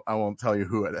won't tell you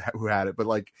who had it, but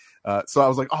like so I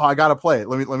was like, oh, I gotta play it.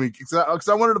 Let me because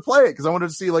I wanted to play it because I wanted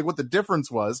to see like what the difference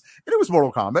was, and it was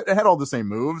Mortal Kombat. It had all the same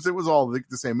moves. It was all the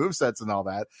same movesets and all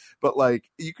that, but like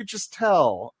you could just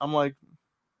tell. I'm like,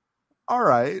 all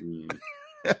right.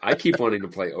 I keep wanting to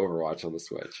play Overwatch on the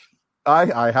Switch.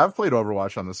 I have played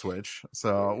Overwatch on the Switch,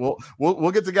 so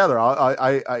we'll get together.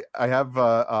 I have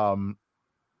well,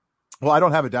 I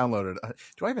don't have it downloaded.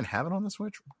 Do I even have it on the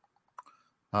Switch?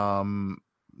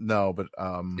 No, but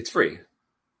it's free.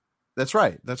 That's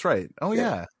right. Oh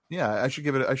yeah. I should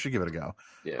give it a go.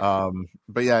 Yeah.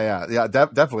 But yeah.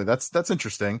 Definitely. That's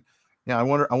interesting. Yeah, I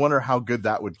wonder how good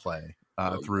that would play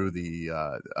through the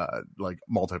like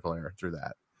multiplayer through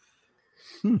that.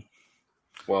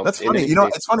 Well, that's funny.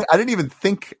 It's funny. I didn't even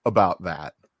think about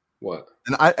that. What?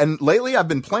 And lately I've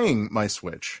been playing my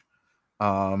Switch.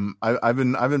 I've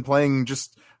been playing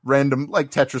just random like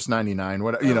Tetris 99,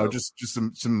 what just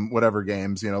some whatever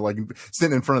games, like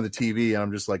sitting in front of the TV and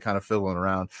I'm just like kind of fiddling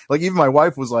around. Like even my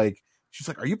wife was like, she's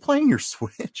like, "Are you playing your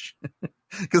Switch?"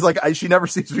 Because like she never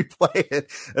sees me play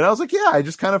it, and I was like, "Yeah, I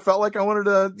just kind of felt like I wanted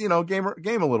to,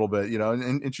 game a little bit,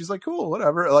 And she's like, "Cool,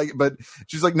 whatever." Like, but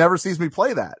she's like, never sees me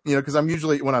play that, because I'm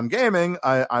usually when I'm gaming,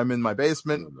 I'm in my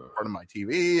basement in front of my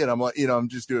TV, and I'm like, I'm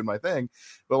just doing my thing.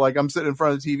 But like I'm sitting in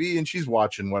front of the TV and she's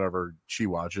watching whatever she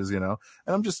watches, and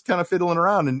I'm just kind of fiddling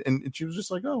around, and she was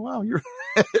just like, "Oh wow, you're,"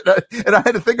 and I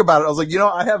had to think about it. I was like,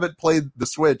 I haven't played the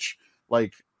Switch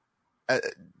like.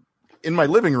 In my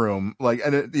living room, like,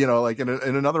 and like in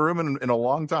another room in a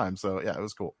long time. So yeah, it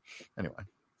was cool. Anyway.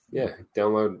 Yeah.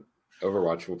 Download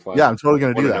Overwatch. We'll play. Yeah. I'm totally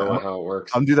going to do that. Know how it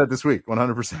works. I'm do that this week.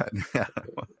 100%. Yeah.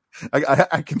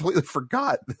 I completely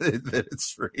forgot that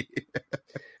it's free.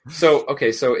 So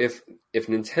if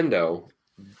Nintendo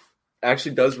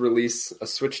actually does release a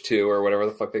Switch 2 or whatever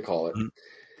the fuck they call it,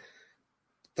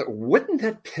 wouldn't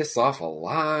that piss off a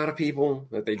lot of people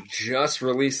that they just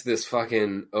released this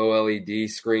fucking OLED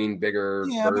screen bigger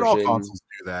version? But all consoles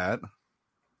do that,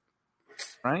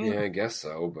 right? Yeah, I guess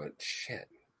so, but shit.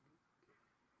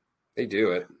 They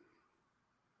do it.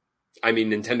 I mean,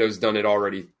 Nintendo's done it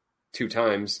already 2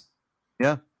 times.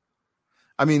 Yeah.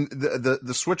 I mean,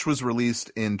 the Switch was released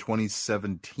in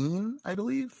 2017, I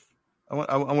believe.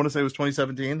 I want to say it was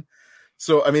 2017.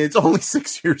 So, I mean, it's only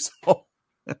 6 years old.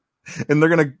 And they're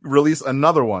going to release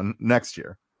another one next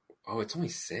year. Oh, it's only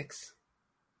 6?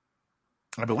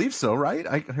 I believe so, right?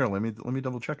 Here, let me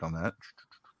double check on that.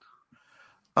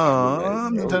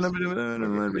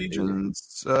 Nintendo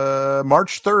Regions,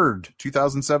 March 3rd,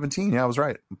 2017. Yeah, I was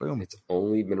right. Boom. It's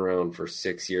only been around for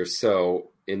 6 years. So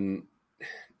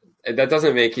that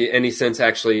doesn't make any sense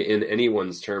actually in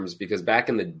anyone's terms, because back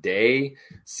in the day,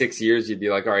 6 years, you'd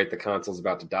be like, all right, the console's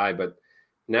about to die. But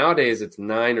nowadays, it's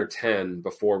 9 or 10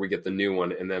 before we get the new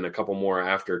one, and then a couple more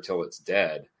after till it's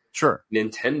dead. Sure.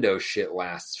 Nintendo shit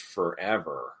lasts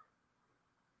forever.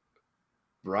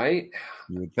 Right?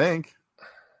 You would think.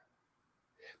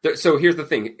 So here's the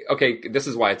thing. Okay, this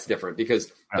is why it's different,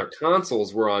 because their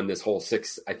consoles were on this whole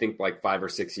 5 or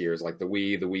 6 years, like the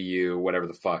Wii, the Wii U, whatever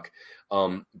the fuck.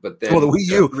 But then the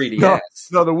Wii U,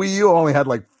 3DS. No, the Wii U only had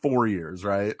like 4 years,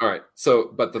 right? All right.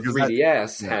 So, but the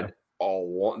 3DS had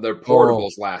their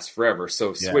portables last forever.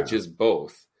 So Switches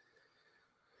both.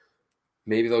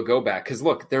 Maybe they'll go back, because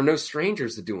look, they're no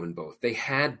strangers to doing both. They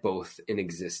had both in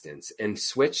existence, and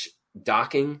Switch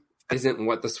docking isn't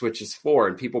what the Switch is for,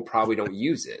 and people probably don't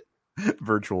use it.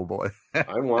 Virtual Boy.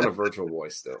 I want a Virtual Boy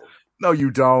still. No,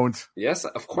 you don't. Yes,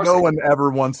 of course. No one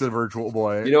ever wants a Virtual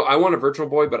Boy. You know, I want a Virtual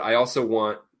Boy, but I also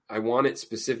want it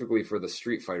specifically for the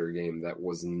Street Fighter game that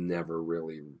was never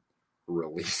really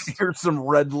released. There's some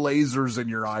red lasers in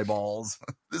your eyeballs.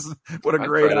 This is what a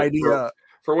great idea.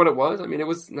 For what it was, I mean, it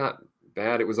was not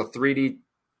bad. It was a 3D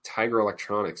Tiger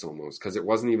Electronics almost, because it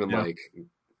wasn't even like,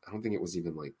 I don't think it was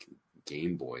even like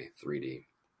Game Boy 3D.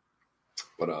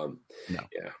 But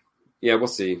yeah, we'll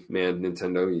see, man.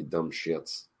 Nintendo, you dumb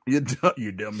shits. You dumb shits.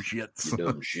 You dumb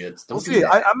shits. Don't we'll see.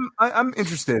 I'm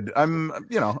interested. I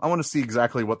want to see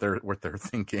exactly what they're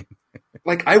thinking.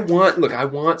 Like, I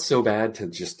want so bad to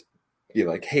just be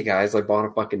like, hey guys, I bought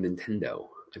a fucking Nintendo.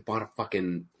 I bought a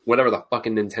fucking whatever the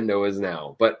fucking Nintendo is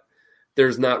now. But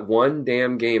there's not one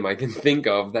damn game I can think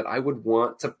of that I would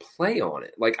want to play on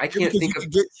it. Like, I can't think of,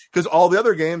 because all the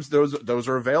other games, those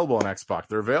are available on Xbox.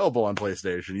 They're available on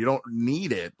PlayStation. You don't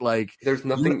need it. Like, there's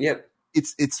nothing yet.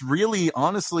 It's really,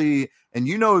 honestly, and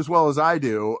you know as well as I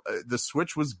do, the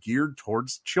Switch was geared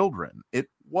towards children. It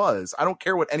was. I don't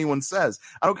care what anyone says.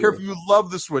 I don't care if you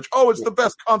love the Switch. Oh, it's the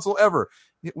best console ever.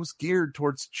 It was geared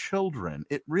towards children.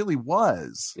 It really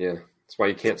was. Yeah, that's why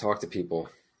you can't talk to people.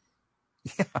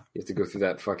 Yeah, you have to go through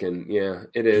that fucking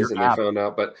it is, and they found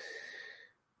out. But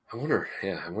I wonder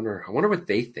what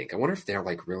they think. I wonder if they're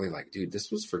like really like, dude,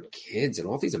 this was for kids, and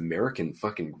all these American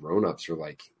fucking grown-ups are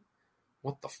like,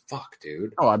 what the fuck,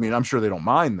 dude? Oh, I mean, I'm sure they don't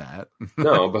mind that.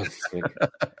 No, but like,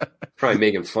 probably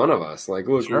making fun of us. Like,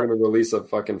 look, we're going to release a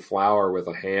fucking flower with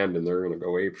a hand, and they're going to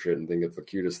go apeshit and think it's the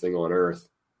cutest thing on earth.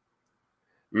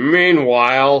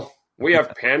 Meanwhile, we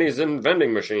have panties in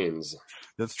vending machines.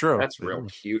 That's true. That's real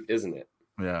cute, isn't it?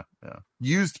 Yeah.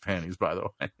 Used panties, by the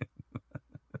way.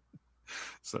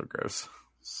 So gross.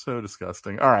 So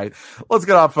disgusting. All right, let's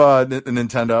get off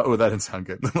Nintendo. Oh, that didn't sound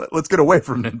good. Let's get away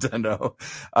from Nintendo,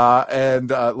 and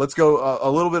let's go a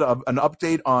little bit of an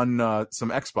update on some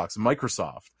Xbox and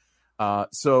Microsoft.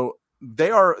 So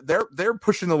they're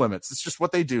pushing the limits. It's just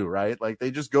what they do, right? Like, they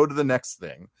just go to the next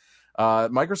thing.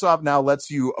 Microsoft now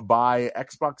lets you buy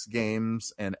Xbox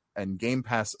games and Game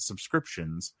Pass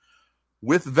subscriptions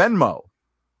with Venmo.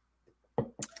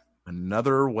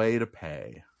 Another way to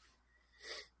pay.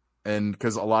 And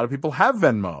because a lot of people have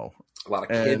Venmo. A lot of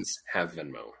kids have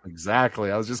Venmo. Exactly.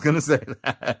 I was just going to say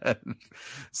that.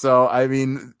 So, I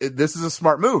mean, this is a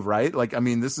smart move, right? Like, I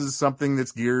mean, this is something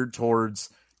that's geared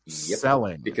towards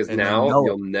selling. Because now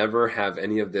you'll never have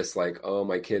any of this like, oh,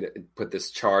 my kid put this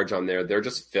charge on there. They're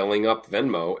just filling up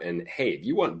Venmo. And, hey, if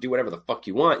you want to do whatever the fuck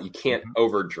you want, you can't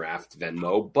overdraft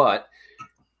Venmo. But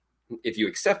if you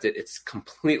accept it, it's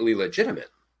completely legitimate.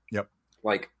 Yep.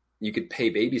 Like, you could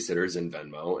pay babysitters in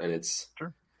Venmo, and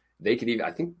they could even,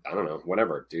 I don't know,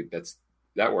 whatever, dude.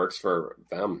 That works for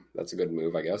them. That's a good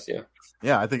move, I guess. Yeah.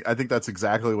 Yeah. I think that's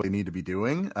exactly what they need to be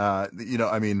doing. I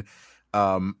mean,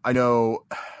 I know,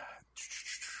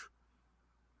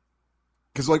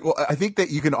 because I think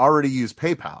that you can already use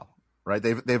PayPal, right?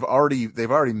 They've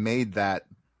already made that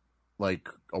like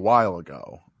a while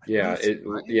ago.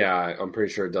 Yeah, I'm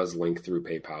pretty sure it does link through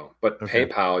PayPal. But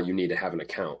PayPal, you need to have an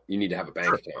account. You need to have a bank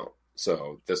account.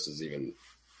 So this is even...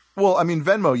 Well, I mean,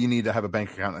 Venmo, you need to have a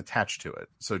bank account attached to it.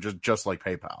 So just like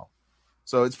PayPal.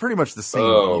 So it's pretty much the same.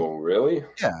 Oh, really?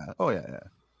 Yeah. Oh, yeah.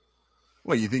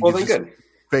 What, you think it's just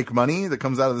fake money that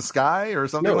comes out of the sky or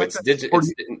something like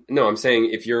that? No, I'm saying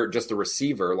if you're just a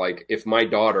receiver, like if my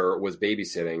daughter was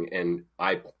babysitting and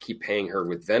I keep paying her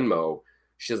with Venmo,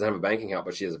 she doesn't have a bank account,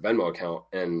 but she has a Venmo account,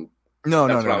 and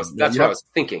that's what I was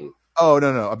thinking. Oh,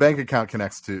 no. A bank account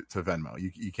connects to Venmo.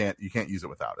 You can't use it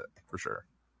without it, for sure.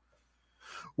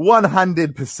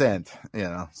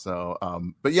 100%. So,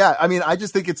 but yeah, I mean, I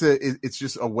just think it's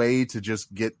just a way to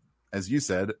just get, as you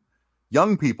said,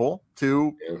 young people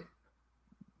to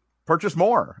purchase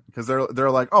more, because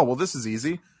they're like, oh, well, this is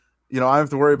easy. I don't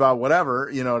have to worry about whatever.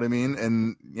 You know what I mean?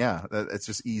 And yeah, it's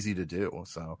just easy to do.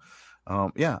 So. I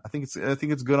think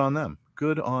it's good on them.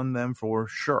 Good on them for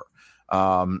sure.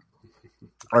 Are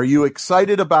you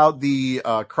excited about the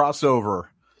crossover,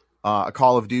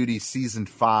 Call of Duty Season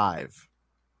 5?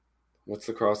 What's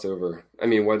the crossover? I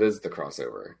mean, what is the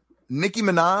crossover? Nicki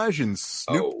Minaj and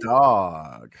Snoop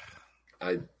Dogg.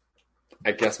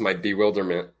 I guess my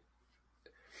bewilderment.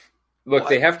 Look,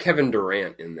 they have Kevin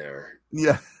Durant in there.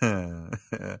 Yeah.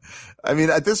 I mean,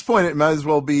 at this point, it might as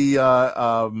well be,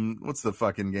 what's the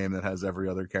fucking game that has every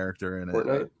other character in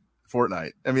it?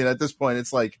 Fortnite. I mean, at this point,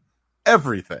 it's like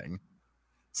everything.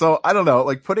 So, I don't know,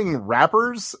 like putting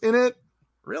rappers in it?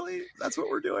 Really? That's what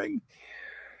we're doing?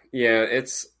 Yeah,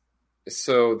 it's...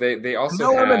 So, they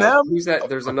also No have... Eminem? Who's that?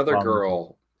 There's another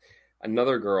girl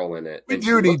in it. We and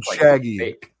do she need looks Shaggy.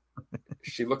 Like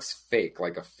she looks fake,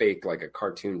 like a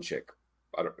cartoon chick.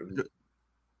 I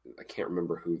can't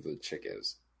remember who the chick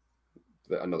is.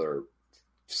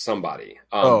 Somebody.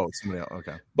 Somebody else.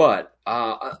 Okay. But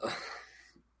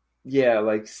yeah,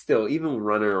 like still, even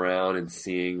running around and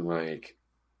seeing like,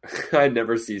 I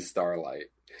never see Starlight,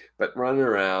 but running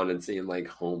around and seeing like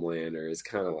Homelander is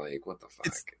kind of like, what the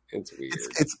fuck? It's weird.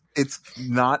 It's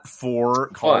not for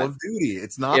Call of Duty.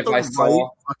 It's not the right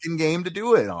fucking game to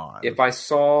do it on. If I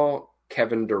saw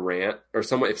Kevin Durant or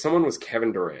if someone was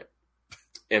Kevin Durant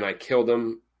and I killed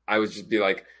him, I would just be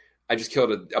like, I just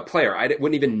killed a player. I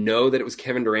wouldn't even know that it was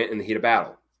Kevin Durant in the heat of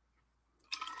battle.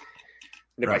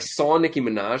 And if I saw Nicki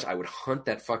Minaj, I would hunt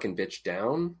that fucking bitch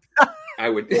down. I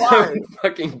would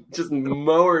fucking just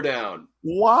mow her down.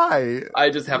 Why? I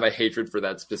just have a hatred for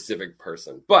that specific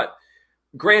person. But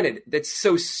granted, that's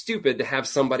so stupid to have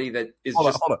somebody that is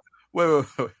Hold on. Wait.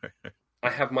 I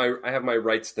have my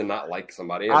rights to not like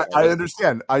somebody. I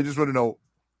understand. I just want to know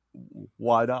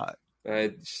why not. I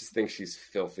just think she's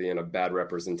filthy and a bad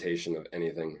representation of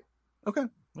anything. Okay.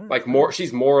 Right. Like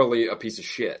she's morally a piece of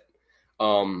shit.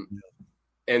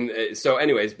 And so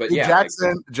anyways, but yeah.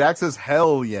 Jack says,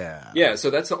 hell yeah. Yeah.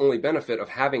 So that's the only benefit of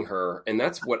having her. And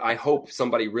that's what I hope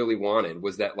somebody really wanted,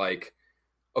 was that like,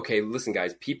 okay, listen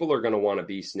guys, people are going to want to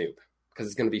be Snoop because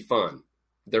it's going to be fun.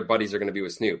 Their buddies are going to be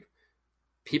with Snoop.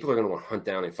 People are going to want to hunt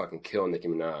down and fucking kill Nicki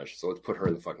Minaj. So let's put her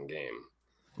in the fucking game.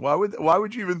 Why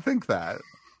would you even think that?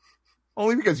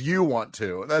 Only because you want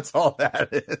to. That's all that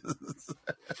is.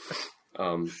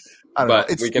 But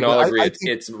we can all agree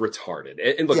it's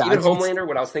retarded. And look, even Homelander,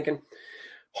 what I was thinking,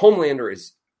 Homelander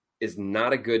is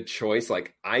not a good choice.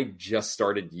 Like, I just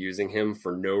started using him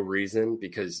for no reason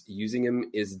because using him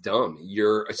is dumb.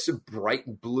 You're a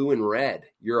bright blue and red.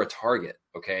 You're a target,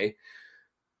 okay?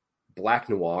 Black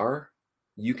Noir,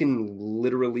 you can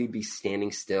literally be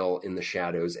standing still in the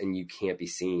shadows and you can't be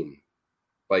seen.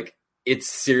 Like, it's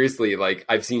seriously, like,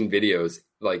 I've seen videos,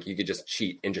 like, you could just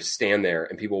cheat and just stand there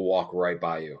and people walk right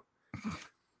by you.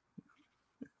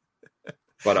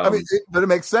 But I mean, but it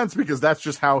makes sense because that's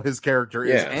just how his character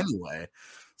is anyway.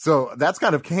 So that's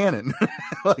kind of canon.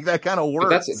 Like, that kind of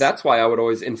works. But that's why I would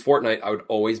always, in Fortnite, I would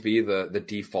always be the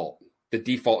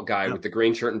default guy with the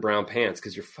green shirt and brown pants,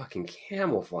 because you're fucking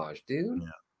camouflage, dude. Yeah.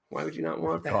 Why would you not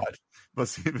want that? God. But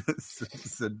see,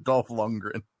 it's Dolph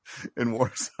Lundgren in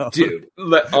Warzone. Dude,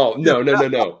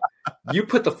 no. You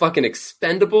put the fucking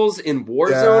Expendables in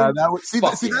Warzone? Yeah,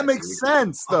 that makes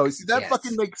sense, though. See, that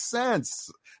fucking makes sense.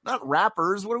 Not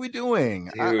rappers. What are we doing?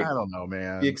 Dude, I don't know,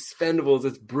 man. The Expendables,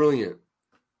 it's brilliant.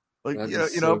 Like, put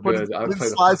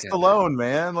Sly Stallone,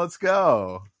 man. Let's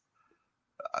go.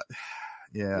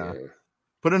 Yeah.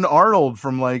 Put in Arnold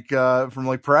from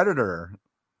Predator.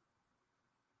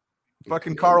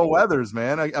 Fucking Carl Weathers,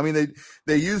 man. I mean,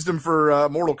 they used him for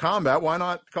Mortal Kombat. Why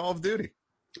not Call of Duty?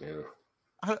 Yeah.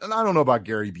 I don't know about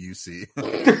Gary Busey.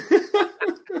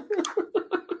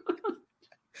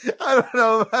 I don't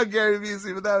know about Gary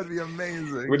Busey, but that would be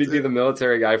amazing. Would he be the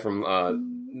military guy from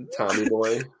Tommy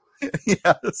Boy?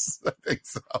 Yes, I think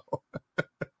so.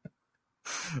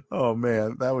 Oh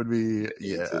man, that would be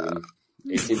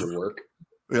 18 would work.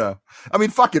 Yeah, I mean,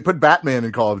 fuck it. Put Batman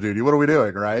in Call of Duty. What are we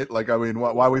doing, right? Like, I mean,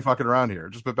 why are we fucking around here?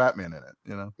 Just put Batman in it.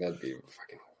 You know, that'd be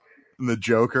fucking. And the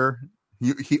Joker,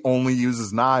 he only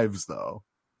uses knives, though.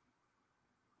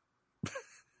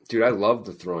 Dude, I love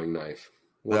the throwing knife.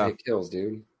 It kills,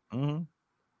 dude. Mm-hmm.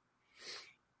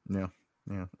 Yeah.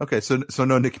 Okay, so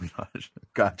no Nicki Minaj.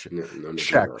 Gotcha. No Nicki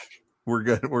Check.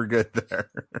 Minaj. We're good there.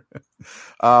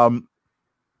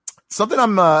 Something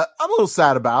I'm a little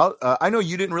sad about. I know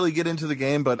you didn't really get into the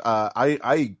game, but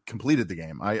I completed the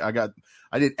game. I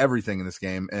did everything in this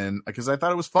game, and because I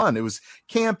thought it was fun. It was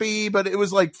campy, but it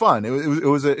was like fun. It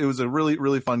was a really,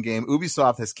 really fun game.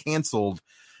 Ubisoft has canceled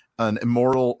an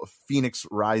Immortal Phoenix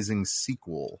Rising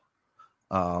sequel.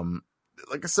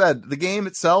 Like I said, the game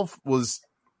itself was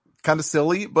kind of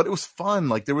silly, but it was fun.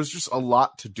 Like, there was just a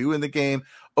lot to do in the game,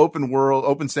 open world,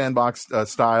 open sandbox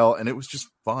style, and it was just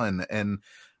fun. And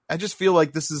I just feel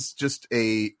like this is just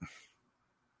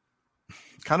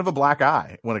kind of a black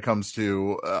eye when it comes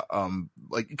to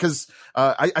like, because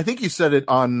I think you said it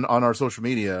on our social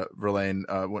media, Verlaine,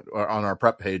 or on our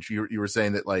prep page. You were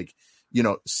saying that, like, you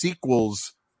know,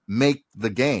 sequels make the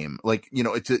game, like, you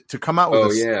know, to come out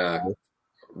with sequel,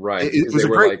 right, it was a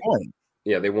great point.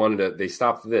 Yeah, they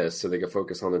stopped this so they could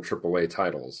focus on the AAA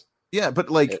titles. Yeah, but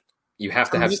like, you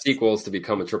have to have sequels to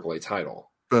become a AAA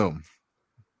title. Boom.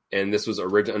 And this was an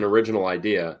original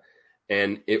idea,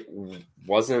 and it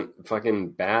wasn't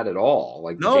fucking bad at all.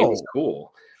 Like, the game was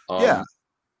cool. Yeah.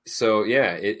 So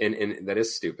yeah, and that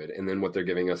is stupid. And then what they're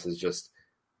giving us is just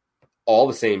all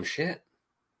the same shit.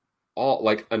 All,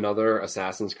 like, another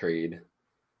Assassin's Creed,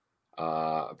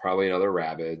 probably another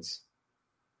Rabbids.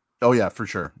 Oh yeah, for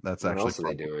sure. That's what actually. What else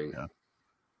are they doing? Yeah.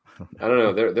 I don't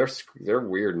know. They're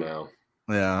weird now.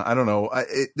 Yeah, I don't know.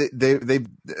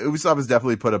 Ubisoft has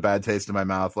definitely put a bad taste in my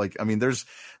mouth. Like, I mean, there's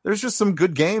just some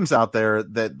good games out there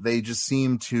that they just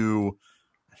seem to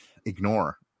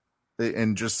ignore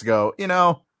and just go, you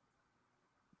know,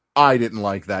 I didn't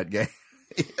like that game.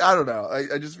 I don't know.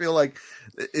 I just feel like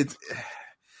it's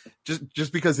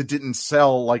just because it didn't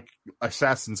sell like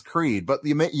Assassin's Creed, but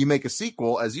you make a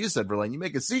sequel, as you said, Verlaine, you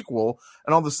make a sequel,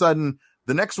 and all of a sudden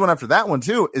the next one after that one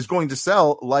too is going to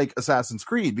sell like Assassin's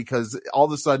Creed, because all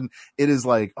of a sudden it is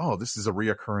like, oh, this is a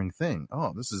reoccurring thing.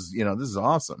 Oh, this is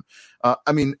awesome.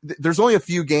 I mean, there's only a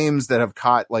few games that have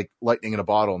caught like lightning in a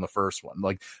bottle in the first one,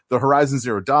 like the Horizon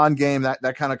Zero Dawn game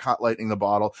that kind of caught lightning in the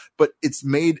bottle, but it's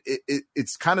made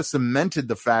it's kind of cemented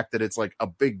the fact that it's like a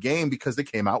big game because they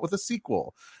came out with a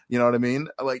sequel. You know what I mean?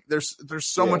 Like, there's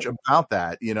so much about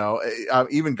that, you know.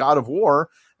 Even God of War,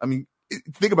 I mean,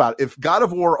 think about it. If God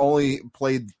of War only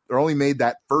made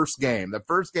that first game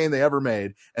they ever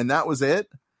made, and that was it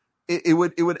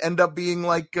would end up being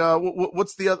like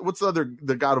what's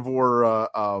the God of War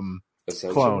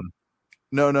clone?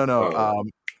 No.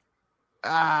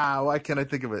 Why can't I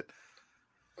think of it?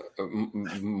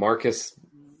 Marcus,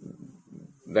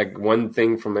 that one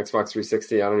thing from Xbox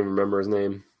 360. I don't even remember his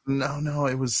name. No,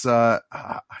 it was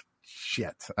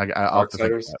shit. I'll have to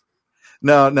think of that.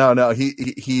 No.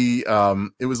 He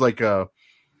it was like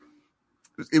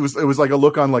it was like a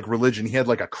look on like religion. He had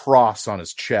like a cross on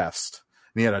his chest,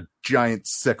 and he had a giant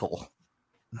sickle.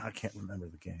 I can't remember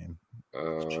the game. I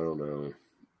don't know.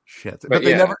 Shit. But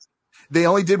they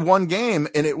only did one game,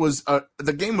 and it was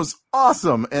the game was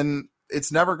awesome, and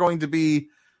it's never going to be.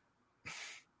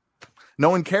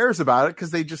 No one cares about it because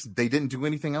they didn't do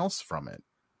anything else from it,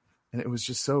 and it was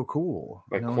just so cool.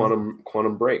 Like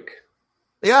Quantum Break.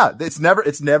 Yeah, it's never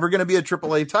going to be a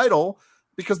AAA title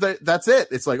because that's it.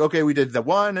 It's like, okay, we did the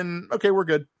one, and okay, we're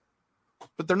good,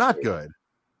 but they're not good.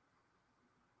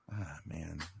 Ah,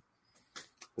 man.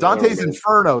 Dante's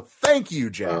Inferno. Thank you,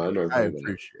 Jack. I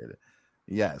appreciate it.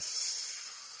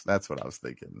 Yes, that's what I was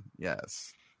thinking.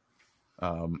 Yes.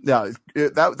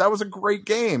 That was a great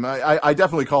game. I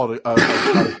definitely called it a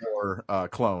God of War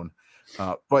clone.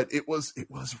 But it was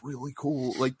really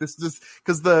cool. Like this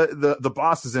because the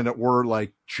bosses in it were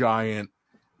like giant,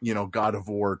 you know, God of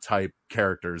War type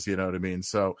characters. You know what I mean?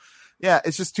 So yeah,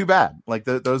 it's just too bad. Like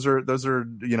those are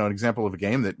you know, an example of a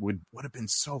game that would have been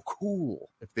so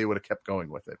cool if they would have kept going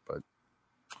with it. But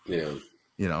yeah,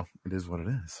 you know, it is what it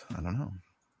is. I don't know.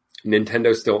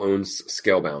 Nintendo still owns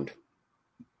Scalebound.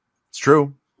 It's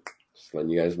true. Just letting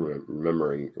you guys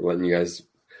reminding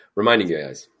you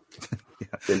guys. Yeah.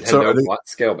 Nintendo bought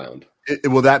Scalebound.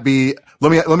 Will that be?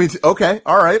 Let me. Okay.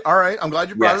 All right. I'm glad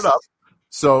you brought it up.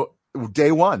 So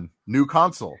day one, new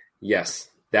console. Yes,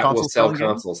 that console will sell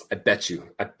consoles. Game?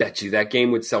 I bet you that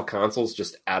game would sell consoles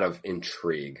just out of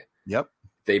intrigue. Yep.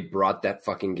 They brought that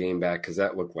fucking game back because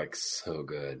that looked like so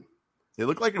good. It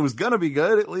looked like it was gonna be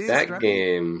good at least. That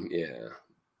game, yeah.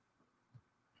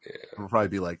 It'll probably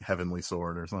be like Heavenly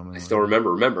Sword or something. I still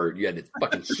remember you had this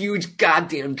fucking huge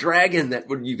goddamn dragon that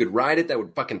you could ride it that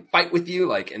would fucking fight with you,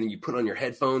 like, and then you put on your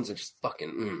headphones and just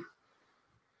fucking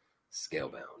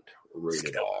Scalebound,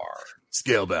 rated R.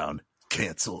 Scalebound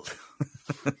canceled.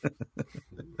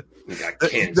 It got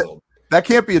canceled. That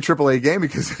can't be a AAA game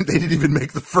because they didn't even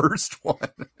make the first one.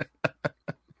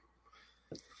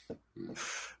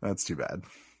 That's too bad.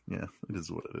 Yeah, it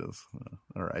is what it is.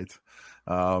 All right.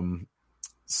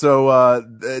 So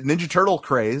the Ninja Turtle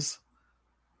craze,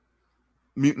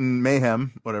 Mutant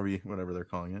Mayhem, whatever they're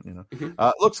calling it, you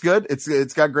know, looks good.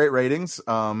 It's got great ratings.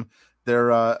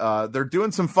 They're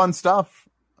doing some fun stuff,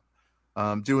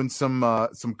 doing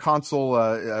some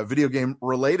console video game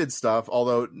related stuff.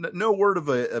 Although no word of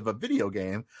a video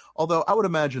game. Although I would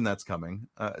imagine that's coming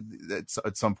at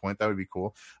some point. That would be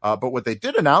cool. But what they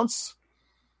did announce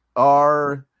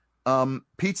are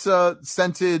pizza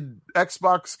scented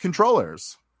Xbox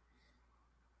controllers.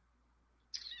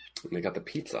 And they got the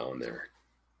pizza on there.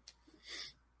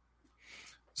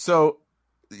 So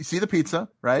you see the pizza,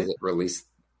 right? Does it release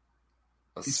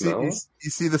a smell? You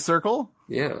see the circle?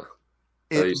 Yeah.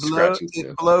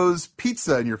 It blows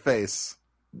pizza in your face.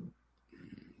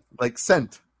 Like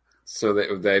scent. So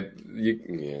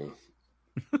yeah.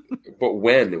 But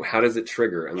when? How does it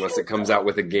trigger? Unless it comes out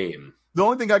with a game. The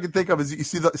only thing I can think of is you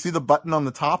see the button on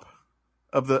the top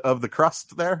of the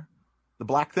crust there, the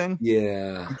black thing.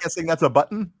 Yeah. I'm guessing that's a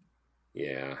button.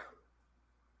 Yeah.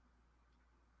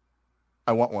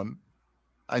 I want one.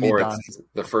 I need it's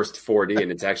the first 4D,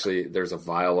 and it's actually there's a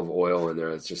vial of oil in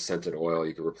there. It's just scented oil.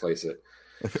 You can replace it.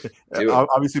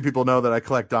 Obviously, people know that I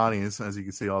collect Donnies, as you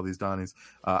can see, all these Donnies.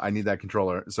 I need that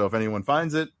controller. So if anyone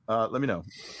finds it, let me know.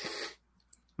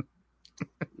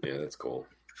 Yeah, that's cool.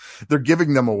 They're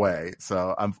giving them away,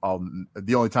 so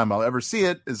the only time I'll ever see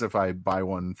it is if I buy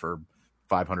one for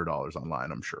 $500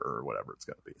 online, I'm sure, or whatever it's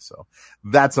going to be. So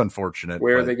that's unfortunate.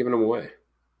 Where are they giving them away?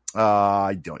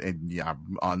 I don't. Yeah,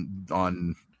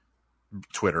 on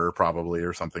Twitter probably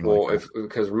or something. Well, like that.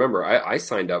 Because remember, I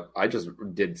signed up. I just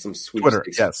did some sweepstakes. Twitter,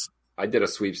 yes, I did a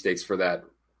sweepstakes for that.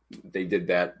 They did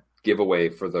that giveaway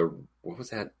for what was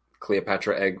that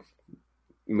Cleopatra egg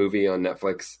movie on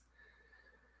Netflix?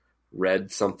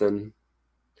 Red something.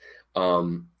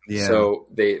 Yeah. So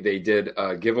they did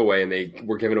a giveaway, and they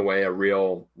were giving away a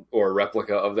real or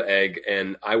replica of the egg,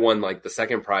 and I won like the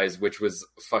second prize, which was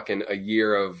fucking a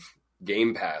year of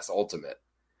Game Pass Ultimate,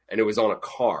 and it was on a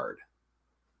card.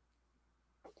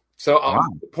 So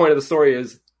the point of the story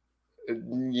is,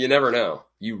 you never know.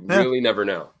 You really never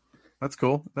know. That's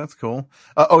cool. That's cool.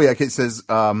 Okay. It says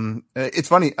it's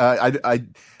funny. I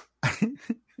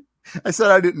I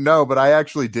said I didn't know, but I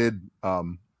actually did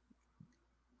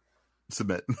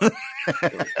submit.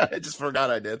 I just forgot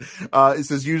I did. It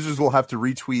says users will have to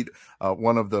retweet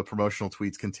one of the promotional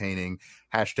tweets containing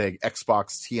hashtag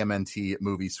Xbox TMNT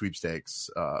movie sweepstakes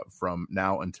from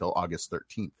now until August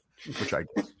 13th, which I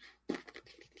did.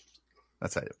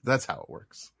 That's how it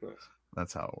works. Nice.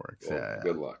 That's how it works. Well, yeah.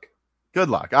 Good luck. Good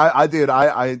luck. I did.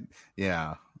 I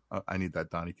need that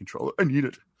Donnie controller. I need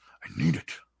it.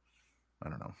 I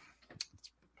don't know.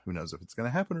 Who knows if it's going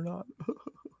to happen or not?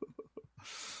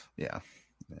 Yeah.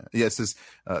 It says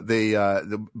they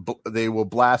will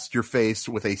blast your face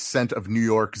with a scent of New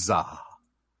York za.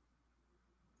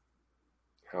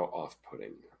 How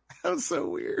off-putting. That was so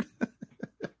weird.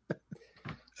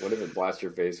 What if it blasts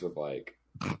your face with like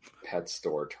pet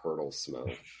store turtle smell?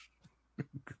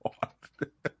 God.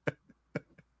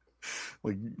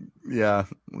 Like, yeah,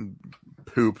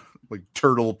 poop, like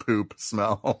turtle poop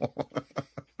smell.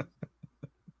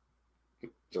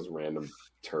 Just random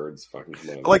turds fucking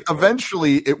come out. Like,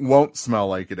 eventually it won't smell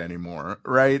like it anymore,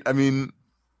 right? I mean,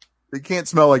 it can't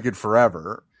smell like it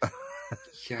forever.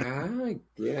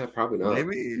 Yeah, probably not.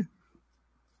 Maybe.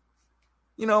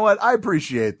 You know what? I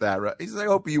appreciate that. Right? I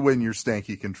hope you win your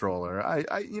stanky controller. I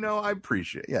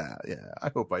appreciate. Yeah. I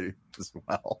hope I do as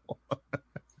well.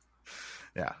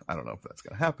 Yeah, I don't know if that's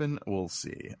gonna happen. We'll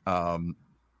see.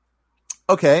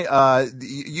 Okay.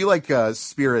 You like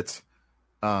Spirit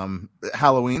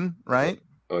Halloween, right?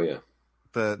 Oh yeah.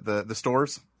 The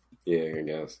stores. Yeah, I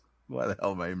guess. Why the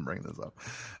hell am I even bringing this up?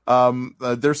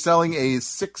 They're selling a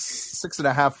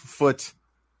 6.5 foot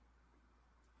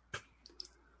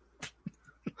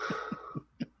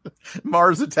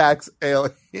Mars Attacks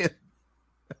alien.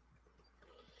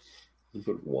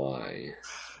 But why?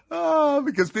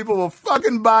 Because people will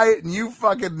fucking buy it and you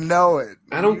fucking know it.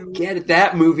 I don't get it.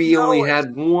 That movie only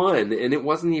had one, and it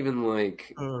wasn't even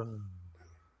like...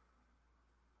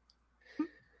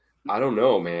 I don't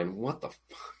know, man. What the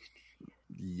fuck?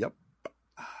 Yep.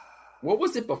 What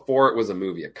was it before it was a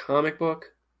movie? A comic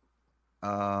book?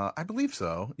 I believe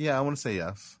so. Yeah, I want to say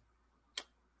yes.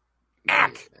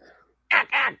 Ack.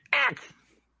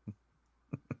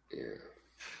 Yeah.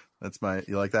 That's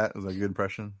you like that? Was that a good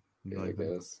impression? Yeah, I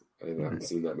guess. I haven't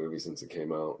seen that movie since it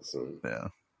came out, so yeah.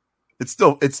 It's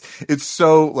still it's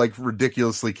so like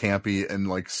ridiculously campy and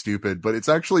like stupid, but it's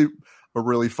actually a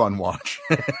really fun watch.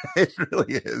 It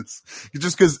really is.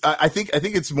 Just because I think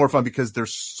it's more fun because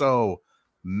there's so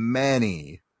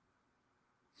many.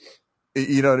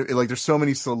 You know, like there's so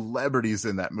many celebrities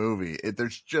in that movie.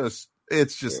 It's just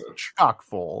chock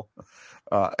full.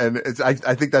 And I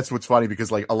think that's what's funny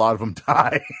because like a lot of them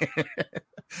die,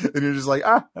 and you're just like,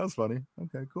 that was funny.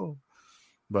 Okay, cool.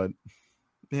 But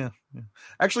yeah.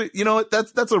 Actually, you know what?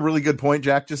 That's a really good point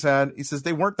Jack just had. He says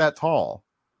they weren't that tall.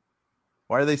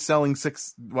 Why are they selling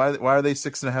Why are they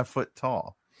 6.5 foot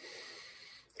tall?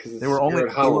 Because they were only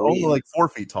like 4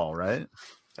 feet tall, right?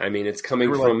 I mean, it's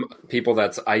coming from people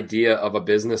that's idea of a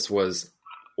business was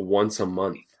once a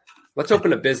month. Let's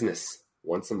open a business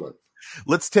once a month.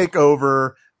 Let's take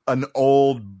over an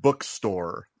old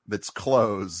bookstore that's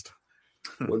closed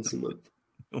once a month.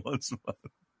 Once a month.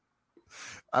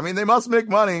 I mean, they must make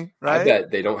money, right? I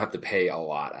bet they don't have to pay a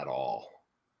lot at all.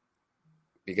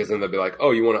 Because then they'll be like,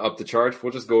 oh, you want to up the charge?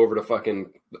 We'll just go over to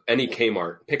fucking any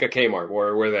Kmart. Pick a Kmart.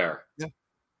 We're there. Yeah.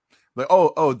 Like,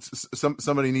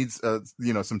 somebody needs,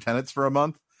 some tenants for a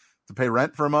month to pay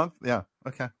rent for a month. Yeah.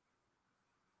 Okay.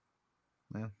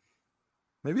 Yeah.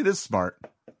 Maybe it is smart.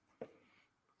 I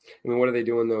mean, what are they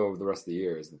doing though the rest of the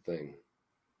year is the thing.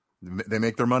 They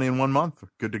make their money in 1 month.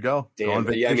 Good to go. Damn.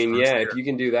 Go I mean, yeah, if you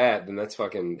can do that, then that's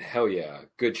fucking hell yeah.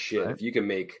 Good shit. Right? If you can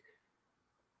make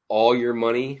all your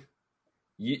money,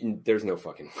 there's no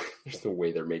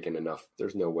way they're making enough.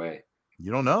 There's no way.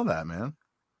 You don't know that, man.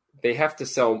 They have to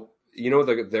sell,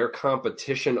 their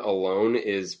competition alone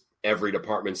is every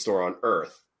department store on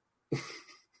earth.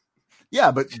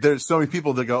 Yeah, but there's so many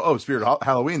people that go, oh, Spirit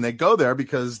Halloween. They go there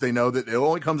because they know that it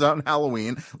only comes out in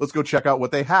Halloween. Let's go check out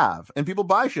what they have. And people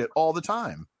buy shit all the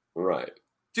time. Right.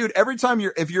 Dude, every time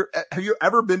have you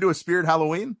ever been to a Spirit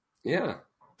Halloween? Yeah.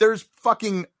 There's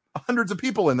fucking hundreds of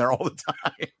people in there all the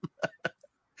time.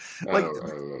 Like,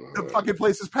 the fucking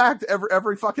place is packed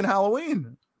every fucking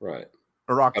Halloween. Right.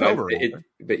 Or October.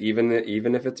 But even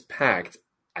if it's packed,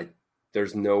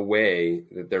 there's no way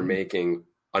that they're making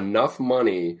enough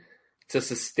money to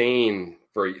sustain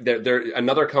for they're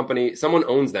another company. Someone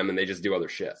owns them and they just do other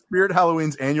shit. Spirit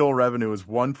Halloween's annual revenue is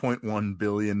 $1.1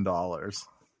 billion. Jeez.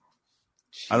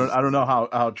 I don't know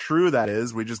how true that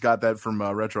is. We just got that from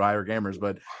Retro Hire Gamers,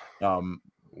 but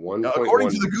according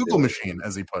to the Google machine,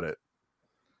 as he put it,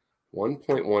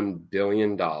 $1.1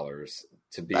 billion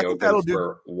to be open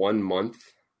for 1 month.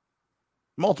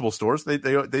 Multiple stores. They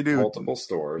do multiple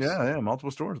stores. Yeah,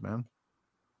 multiple stores, man.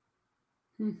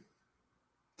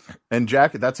 And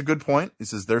Jack, that's a good point. He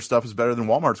says their stuff is better than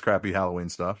Walmart's crappy Halloween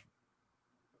stuff.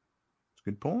 That's a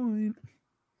good point.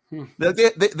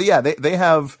 They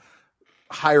have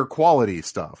higher quality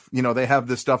stuff. They have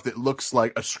this stuff that looks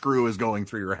like a screw is going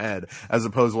through your head, as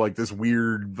opposed to like this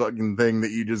weird fucking thing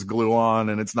that you just glue on,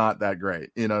 and it's not that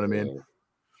great. You know what I mean? Yeah.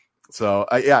 So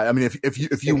I mean,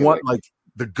 if you want like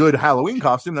the good Halloween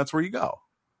costume, that's where you go.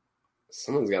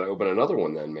 Someone's got to open another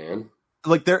one, then, man.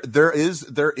 Like there is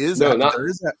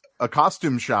a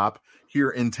costume shop here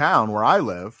in town where I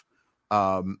live.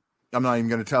 I'm not even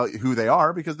going to tell you who they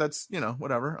are because that's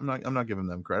whatever. I'm not giving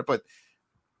them credit, but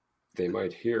they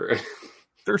might hear it.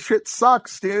 Their shit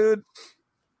sucks, dude.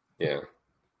 Yeah,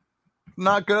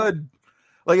 not good.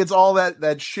 Like it's all that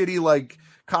shitty like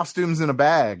costumes in a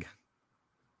bag.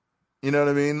 You know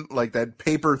what I mean? Like that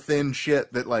paper thin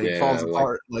shit that like falls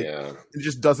apart. Like it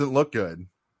just doesn't look good.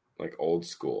 Like old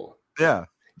school. Yeah.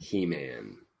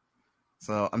 He-Man.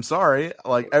 So I'm sorry.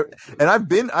 Like, and I've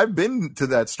been to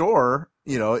that store,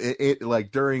 it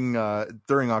like during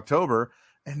October,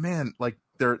 and man, like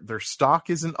their stock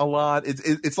isn't a lot.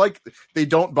 It's like they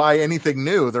don't buy anything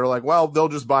new. They're like, well, they'll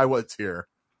just buy what's here.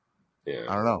 Yeah.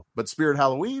 I don't know. But Spirit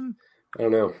Halloween? I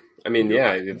don't know. I mean,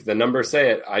 yeah, if the numbers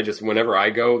say it, whenever I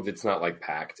go, it's not like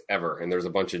packed ever. And there's a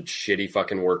bunch of shitty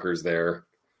fucking workers there.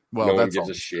 Well, no one gives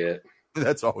a shit.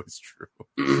 That's always true.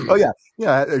 Oh yeah.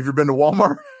 Yeah. Have you been to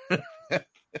Walmart?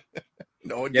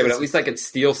 No, yeah, but at least I could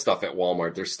steal stuff at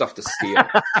Walmart. There's stuff to steal.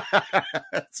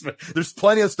 There's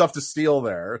plenty of stuff to steal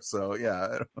there. So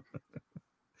yeah.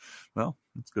 Well,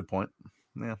 that's a good point.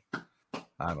 Yeah.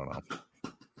 I don't know.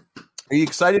 Are you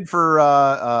excited for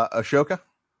Ashoka?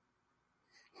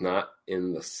 Not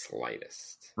in the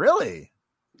slightest. Really?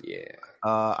 Yeah.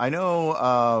 I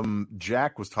know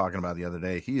Jack was talking about the other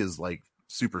day. He is like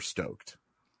super stoked.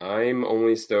 I'm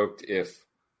only stoked if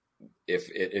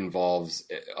it involves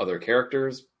other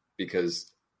characters,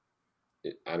 because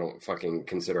I don't fucking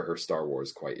consider her Star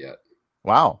Wars quite yet.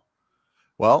 Wow.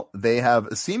 Well, they have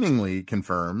seemingly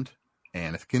confirmed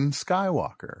Anakin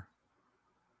Skywalker.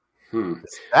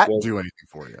 Does that do anything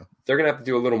for you? They're going to have to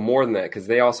do a little more than that, because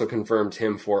they also confirmed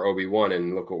him for Obi-Wan,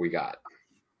 and look what we got.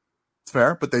 It's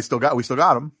fair, but we still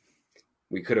got him.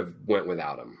 We could have went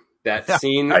without him. That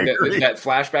scene, that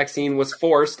flashback scene was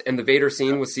forced, and the Vader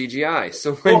scene was CGI.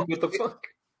 So what the fuck?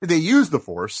 They used the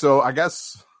Force, so I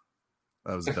guess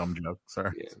that was a dumb joke.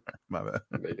 Sorry. Yeah. My bad.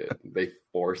 They did. They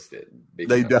forced it.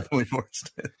 They definitely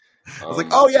forced it. I was like,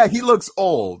 oh yeah, he looks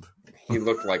old. He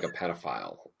looked like a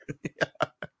pedophile.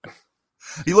 Yeah.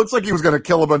 He looks like he was going to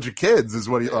kill a bunch of kids, is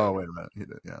what he. Oh wait a minute, he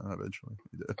did. Yeah, eventually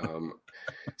he did.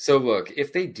 So look,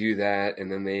 if they do that,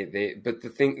 and then but the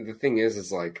thing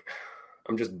is like,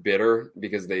 I'm just bitter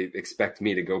because they expect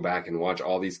me to go back and watch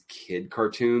all these kid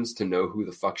cartoons to know who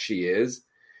the fuck she is,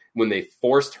 when they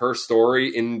forced her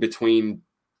story in between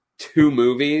 2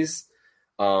 movies,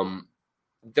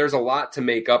 there's a lot to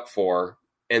make up for.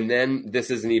 And then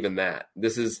this isn't even that.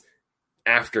 This is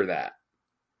after that.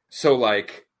 So,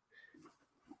 like,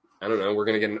 I don't know. We're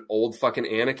going to get an old fucking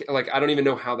Anakin. Like, I don't even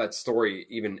know how that story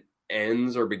even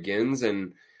ends or begins.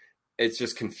 And it's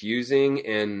just confusing.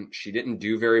 And she didn't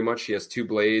do very much. She has 2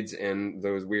 blades and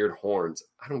those weird horns.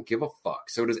 I don't give a fuck.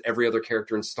 So does every other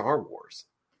character in Star Wars.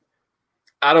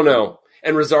 I don't know.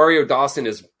 And Rosario Dawson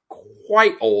is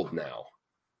quite old now.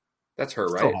 That's her,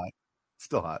 right?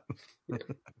 Still hot. Yeah.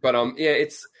 But yeah,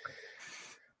 it's,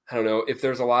 I don't know, if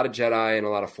there's a lot of Jedi and a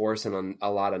lot of Force and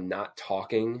a lot of not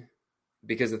talking,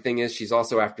 because the thing is, she's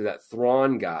also after that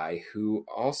Thrawn guy who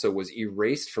also was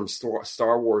erased from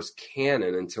Star Wars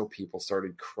canon until people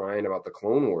started crying about the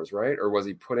Clone Wars, right? Or was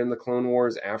he put in the Clone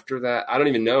Wars after that? I don't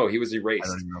even know. He was erased. I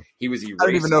don't even know. He was erased. I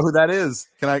don't even know who that is.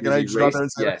 Can I just go out there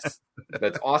and say yes,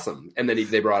 that's awesome. And then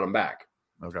they brought him back.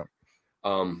 Okay.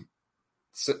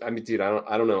 So, I mean, dude,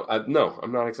 I don't know. No,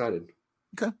 I'm not excited.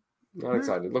 Okay. Not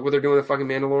excited. Look what they're doing with fucking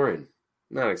Mandalorian.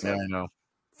 Not excited. Yeah, I know.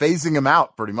 Phasing him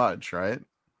out pretty much, right?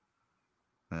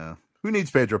 Yeah. Who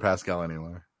needs Pedro Pascal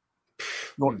anyway?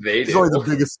 He's only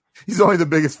the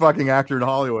biggest fucking actor in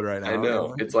Hollywood right now. I know.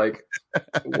 Right? It's like,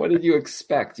 what did you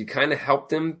expect? You kind of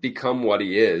helped him become what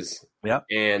he is. Yeah.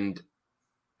 And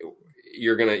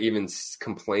you're going to even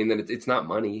complain that it's not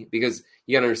money, because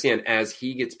you got to understand, as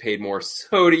he gets paid more,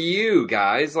 so do you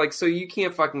guys. Like, so you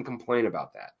can't fucking complain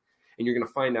about that. And you're going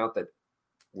to find out that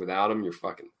without him, you're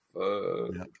fucking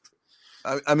fucked.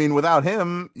 Yeah. I mean, without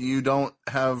him, you don't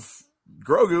have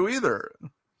Grogu either.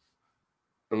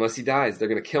 Unless he dies, they're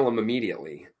going to kill him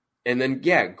immediately. And then,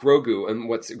 yeah, Grogu. And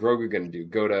what's Grogu going to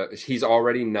do? He's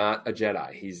already not a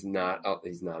Jedi. He's not a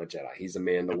Jedi. He's a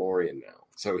Mandalorian now.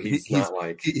 So he's not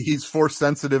like... He's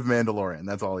Force-sensitive Mandalorian.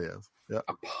 That's all he is. Yeah.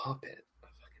 A puppet. A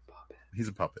fucking puppet. He's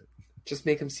a puppet. Just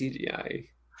make him CGI.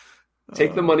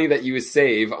 Take the money that you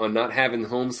save on not having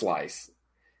home slice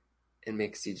and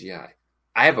make CGI.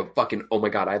 I have a fucking... Oh my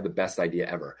God, I have the best idea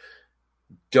ever.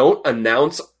 Don't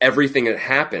announce everything that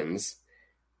happens.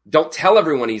 Don't tell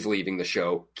everyone he's leaving the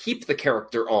show. Keep the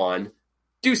character on.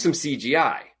 Do some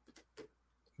CGI.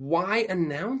 Why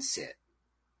announce it?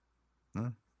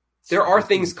 There are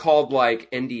things called like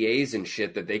NDAs and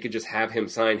shit that they could just have him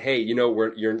sign. Hey, you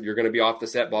know, you're going to be off the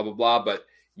set, blah, blah, blah, but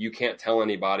you can't tell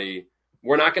anybody.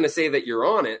 We're not going to say that you're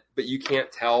on it, but you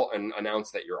can't tell and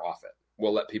announce that you're off it.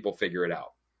 We'll let people figure it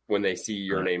out when they see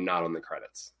your name not on the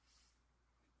credits.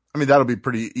 I mean, that'll be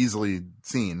pretty easily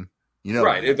seen. You know,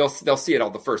 right? They'll see it all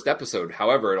the first episode.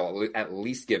 However, it'll at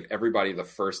least give everybody the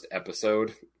first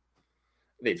episode.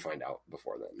 They'd find out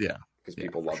before then. Yeah, because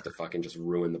people love to fucking just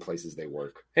ruin the places they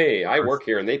work. Hey, I work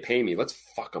here and they pay me. Let's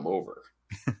fuck them over.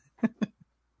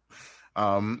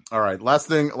 All right. Last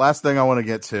thing I want to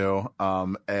get to.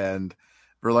 And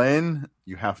Verlaine,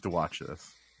 you have to watch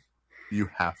this. You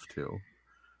have to.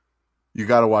 You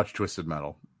got to watch Twisted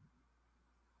Metal.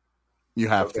 You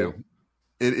have to.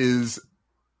 It is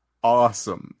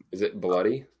awesome. Is it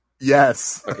bloody?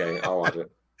 Yes. Okay, I'll watch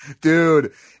it.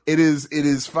 Dude, it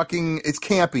is fucking, it's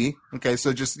campy. Okay,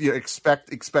 so just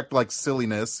expect like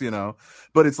silliness, you know,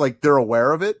 but it's like they're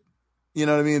aware of it. You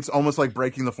know what I mean? It's almost like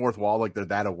breaking the fourth wall, like they're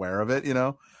that aware of it, you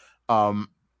know?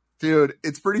 Dude,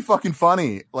 it's pretty fucking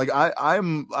funny. Like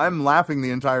I'm laughing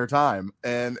the entire time,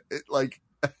 and it like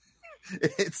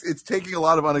it's taking a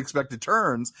lot of unexpected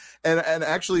turns, and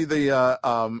actually the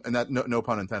and that no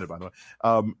pun intended, by the way.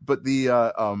 But the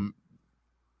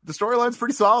storyline's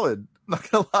pretty solid. Not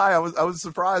gonna lie, I was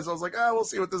surprised. I was like, we'll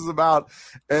see what this is about.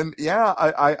 And yeah,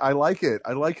 I like it.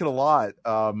 I like it a lot.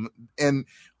 And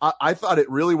I thought it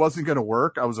really wasn't gonna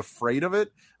work. I was afraid of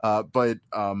it. But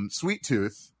Sweet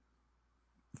Tooth,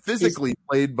 physically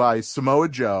played by Samoa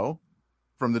Joe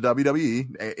from the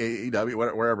WWE,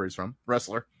 AEW, wherever he's from,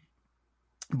 wrestler,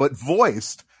 but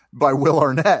voiced by Will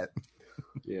Arnett.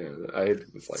 Yeah, I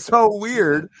was like so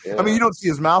weird. Yeah. I mean, you don't see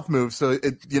his mouth move, so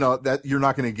it, you know, that you're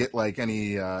not going to get like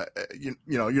any, you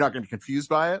know, you're not going to be confused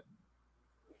by it.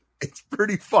 It's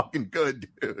pretty fucking good,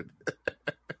 dude.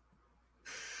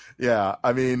 Yeah,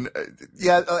 I mean,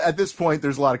 yeah. At this point,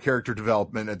 there's a lot of character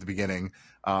development at the beginning.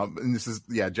 And this is,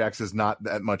 Jax is not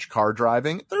that much car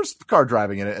driving. There's car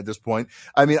driving in it at this point.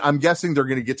 I mean, I'm guessing they're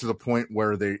going to get to the point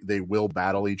where they will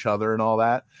battle each other and all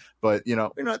that. But, you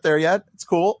know, we're not there yet. It's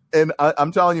cool. And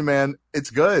I'm telling you, man,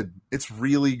 it's good. It's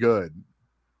really good.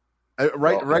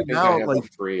 Right now, I have like a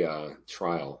free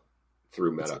trial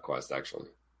through MetaQuest, actually.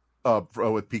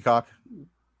 With Peacock?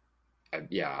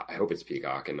 I hope it's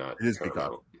Peacock and not It is Paramount.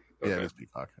 Peacock. Okay. Yeah, it is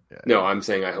Peacock. Yeah. No, I'm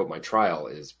saying I hope my trial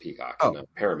is Peacock and not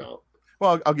Paramount.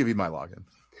 Well, I'll give you my login.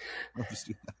 I'll just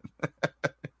do that.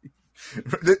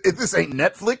 If this ain't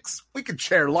Netflix, we could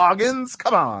share logins.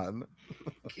 Come on.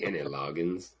 Kenny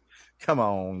Loggins. Come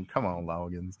on,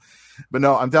 Loggins. But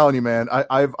no, I'm telling you, man,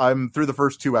 I'm through the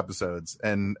first 2 episodes,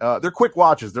 and they're quick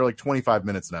watches. They're like 25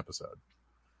 minutes an episode.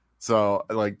 So,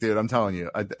 like, dude, I'm telling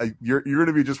you, you're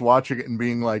gonna be just watching it and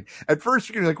being like, at first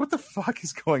you're gonna be like, what the fuck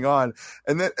is going on?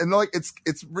 And then like it's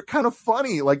kind of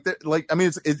funny, like I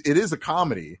mean, it is a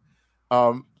comedy,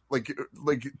 like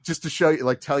just to show you,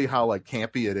 like, tell you how like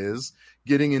campy it is.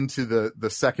 Getting into the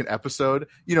second episode,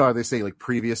 you know how they say like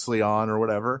previously on or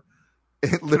whatever.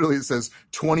 It literally says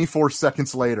 24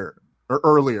 seconds later or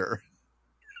earlier,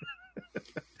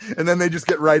 and then they just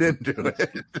get right into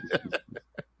it.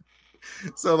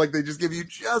 So, like, they just give you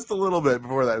just a little bit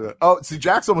before that. Oh, see,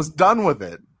 Jack's almost done with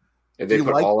it. And they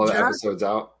put all of the episodes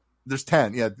out? There's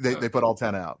 10. Yeah, they put all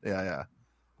 10 out. Yeah.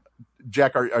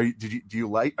 Jack, are you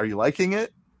liking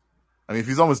it? I mean, if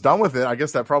he's almost done with it, I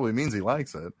guess that probably means he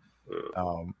likes it.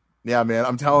 Yeah, man,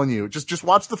 I'm telling you, just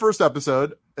watch the first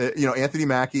episode. Anthony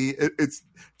Mackie, it's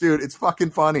fucking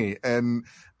funny. And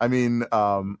I mean,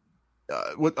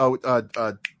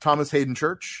 Thomas Hayden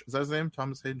Church, is that his name?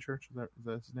 Thomas Hayden Church, is that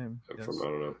his name? Yes. I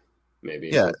don't know,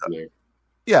 maybe.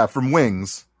 Yeah, from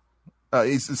Wings.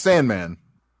 He's the Sandman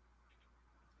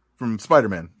from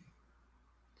Spider-Man.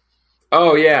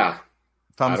 Oh yeah,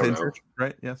 Thomas Hayden Church,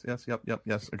 right? Yes.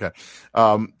 Okay.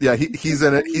 Yeah, he's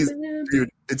in it. Dude,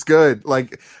 it's good.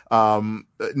 Like,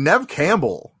 Nev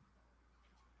Campbell,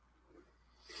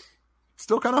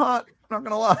 still kind of hot. Not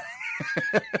gonna lie.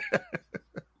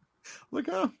 Look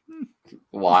how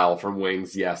Lyle from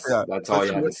Wings. Yes, yeah, that's all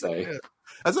you had to say. Yeah.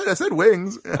 I said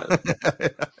Wings.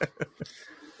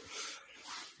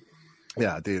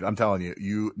 Yeah, dude, I'm telling you,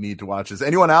 you need to watch this.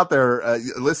 Anyone out there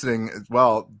listening,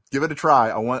 well, give it a try.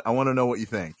 I want to know what you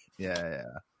think. Yeah.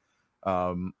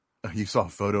 You saw a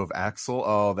photo of Axel.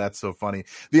 Oh, that's so funny.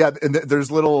 Yeah, and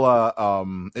there's little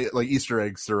like Easter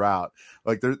eggs throughout.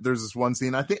 Like there's this one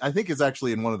scene. I think it's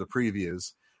actually in one of the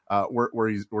previews. Where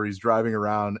he's driving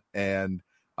around, and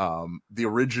the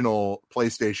original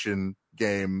PlayStation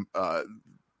game,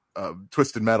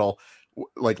 Twisted Metal,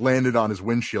 like landed on his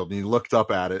windshield, and he looked up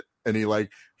at it, and he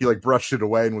brushed it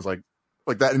away and was like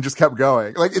that, and just kept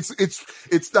going. Like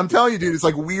it's I'm telling you, dude, it's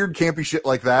like weird campy shit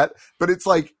like that, but it's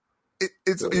like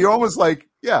it's you're almost like,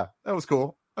 yeah, that was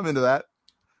cool. I'm into that,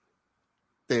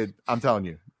 dude. I'm telling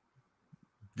you,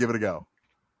 give it a go.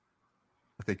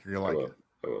 I think you're gonna like it.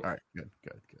 All right, good.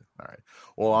 All right.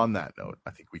 Well, on that note,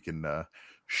 I think we can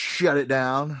shut it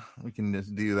down. We can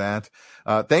just do that.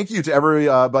 Thank you to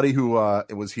everybody who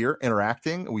was here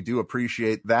interacting. We do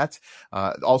appreciate that.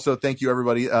 Also, thank you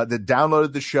everybody that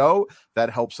downloaded the show.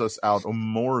 That helps us out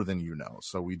more than you know.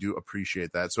 So we do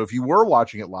appreciate that. So if you were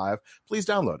watching it live, please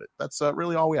download it. That's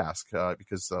really all we ask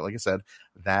because, like I said,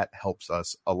 that helps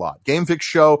us a lot. Game Fix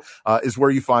Show is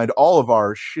where you find all of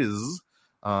our shiz.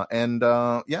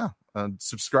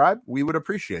 Subscribe. We would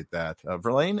appreciate that.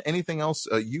 Verlaine, anything else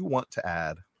you want to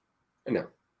add?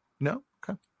 No?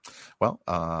 Okay. Well,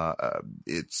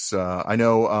 it's, I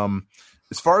know,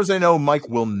 as far as I know, Mike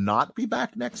will not be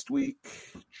back next week,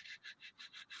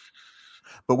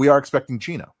 but we are expecting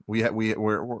Gina.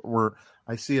 We're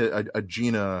I see a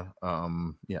Gina,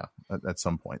 at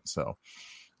some point. So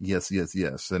yes.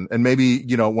 And maybe,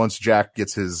 once Jack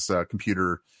gets his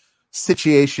computer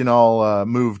situation all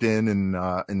moved in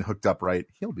and hooked up right,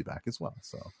 he'll be back as well.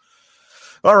 So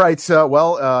all right,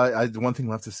 I one thing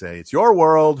left to say: it's your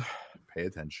world, pay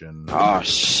attention. Oh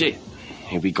shit,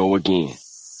 here we go again.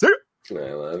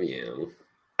 I love you.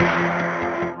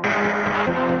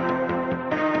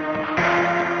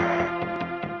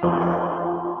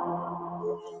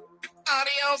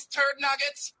 Adios, turd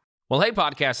nuggets. Well, hey,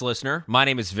 podcast listener. My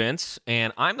name is Vince,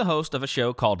 and I'm the host of a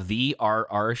show called The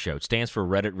RR Show. It stands for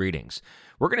Reddit Readings.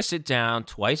 We're going to sit down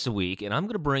twice a week, and I'm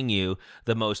going to bring you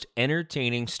the most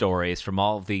entertaining stories from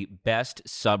all of the best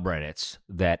subreddits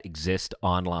that exist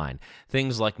online.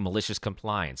 Things like malicious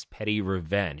compliance, petty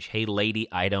revenge, hey, lady,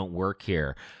 I don't work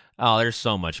here. Oh, there's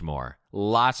so much more.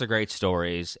 Lots of great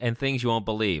stories and things you won't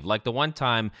believe. Like the one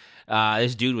time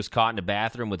this dude was caught in a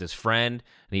bathroom with his friend,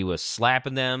 and he was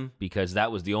slapping them because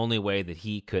that was the only way that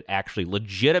he could actually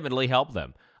legitimately help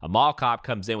them. A mall cop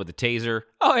comes in with a taser.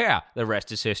 Oh, yeah, the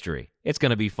rest is history. It's going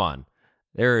to be fun.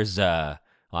 There's, I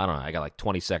don't know, I got like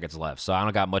 20 seconds left, so I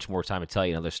don't got much more time to tell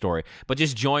you another story. But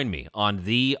just join me on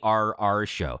The RR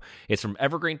Show. It's from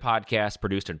Evergreen Podcast,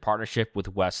 produced in partnership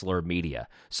with Wessler Media.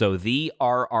 So The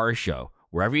RR Show,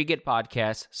 wherever you get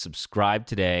podcasts, subscribe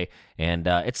today. And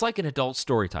it's like an adult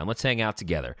story time. Let's hang out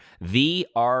together. The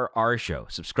RR Show.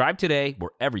 Subscribe today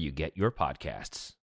wherever you get your podcasts.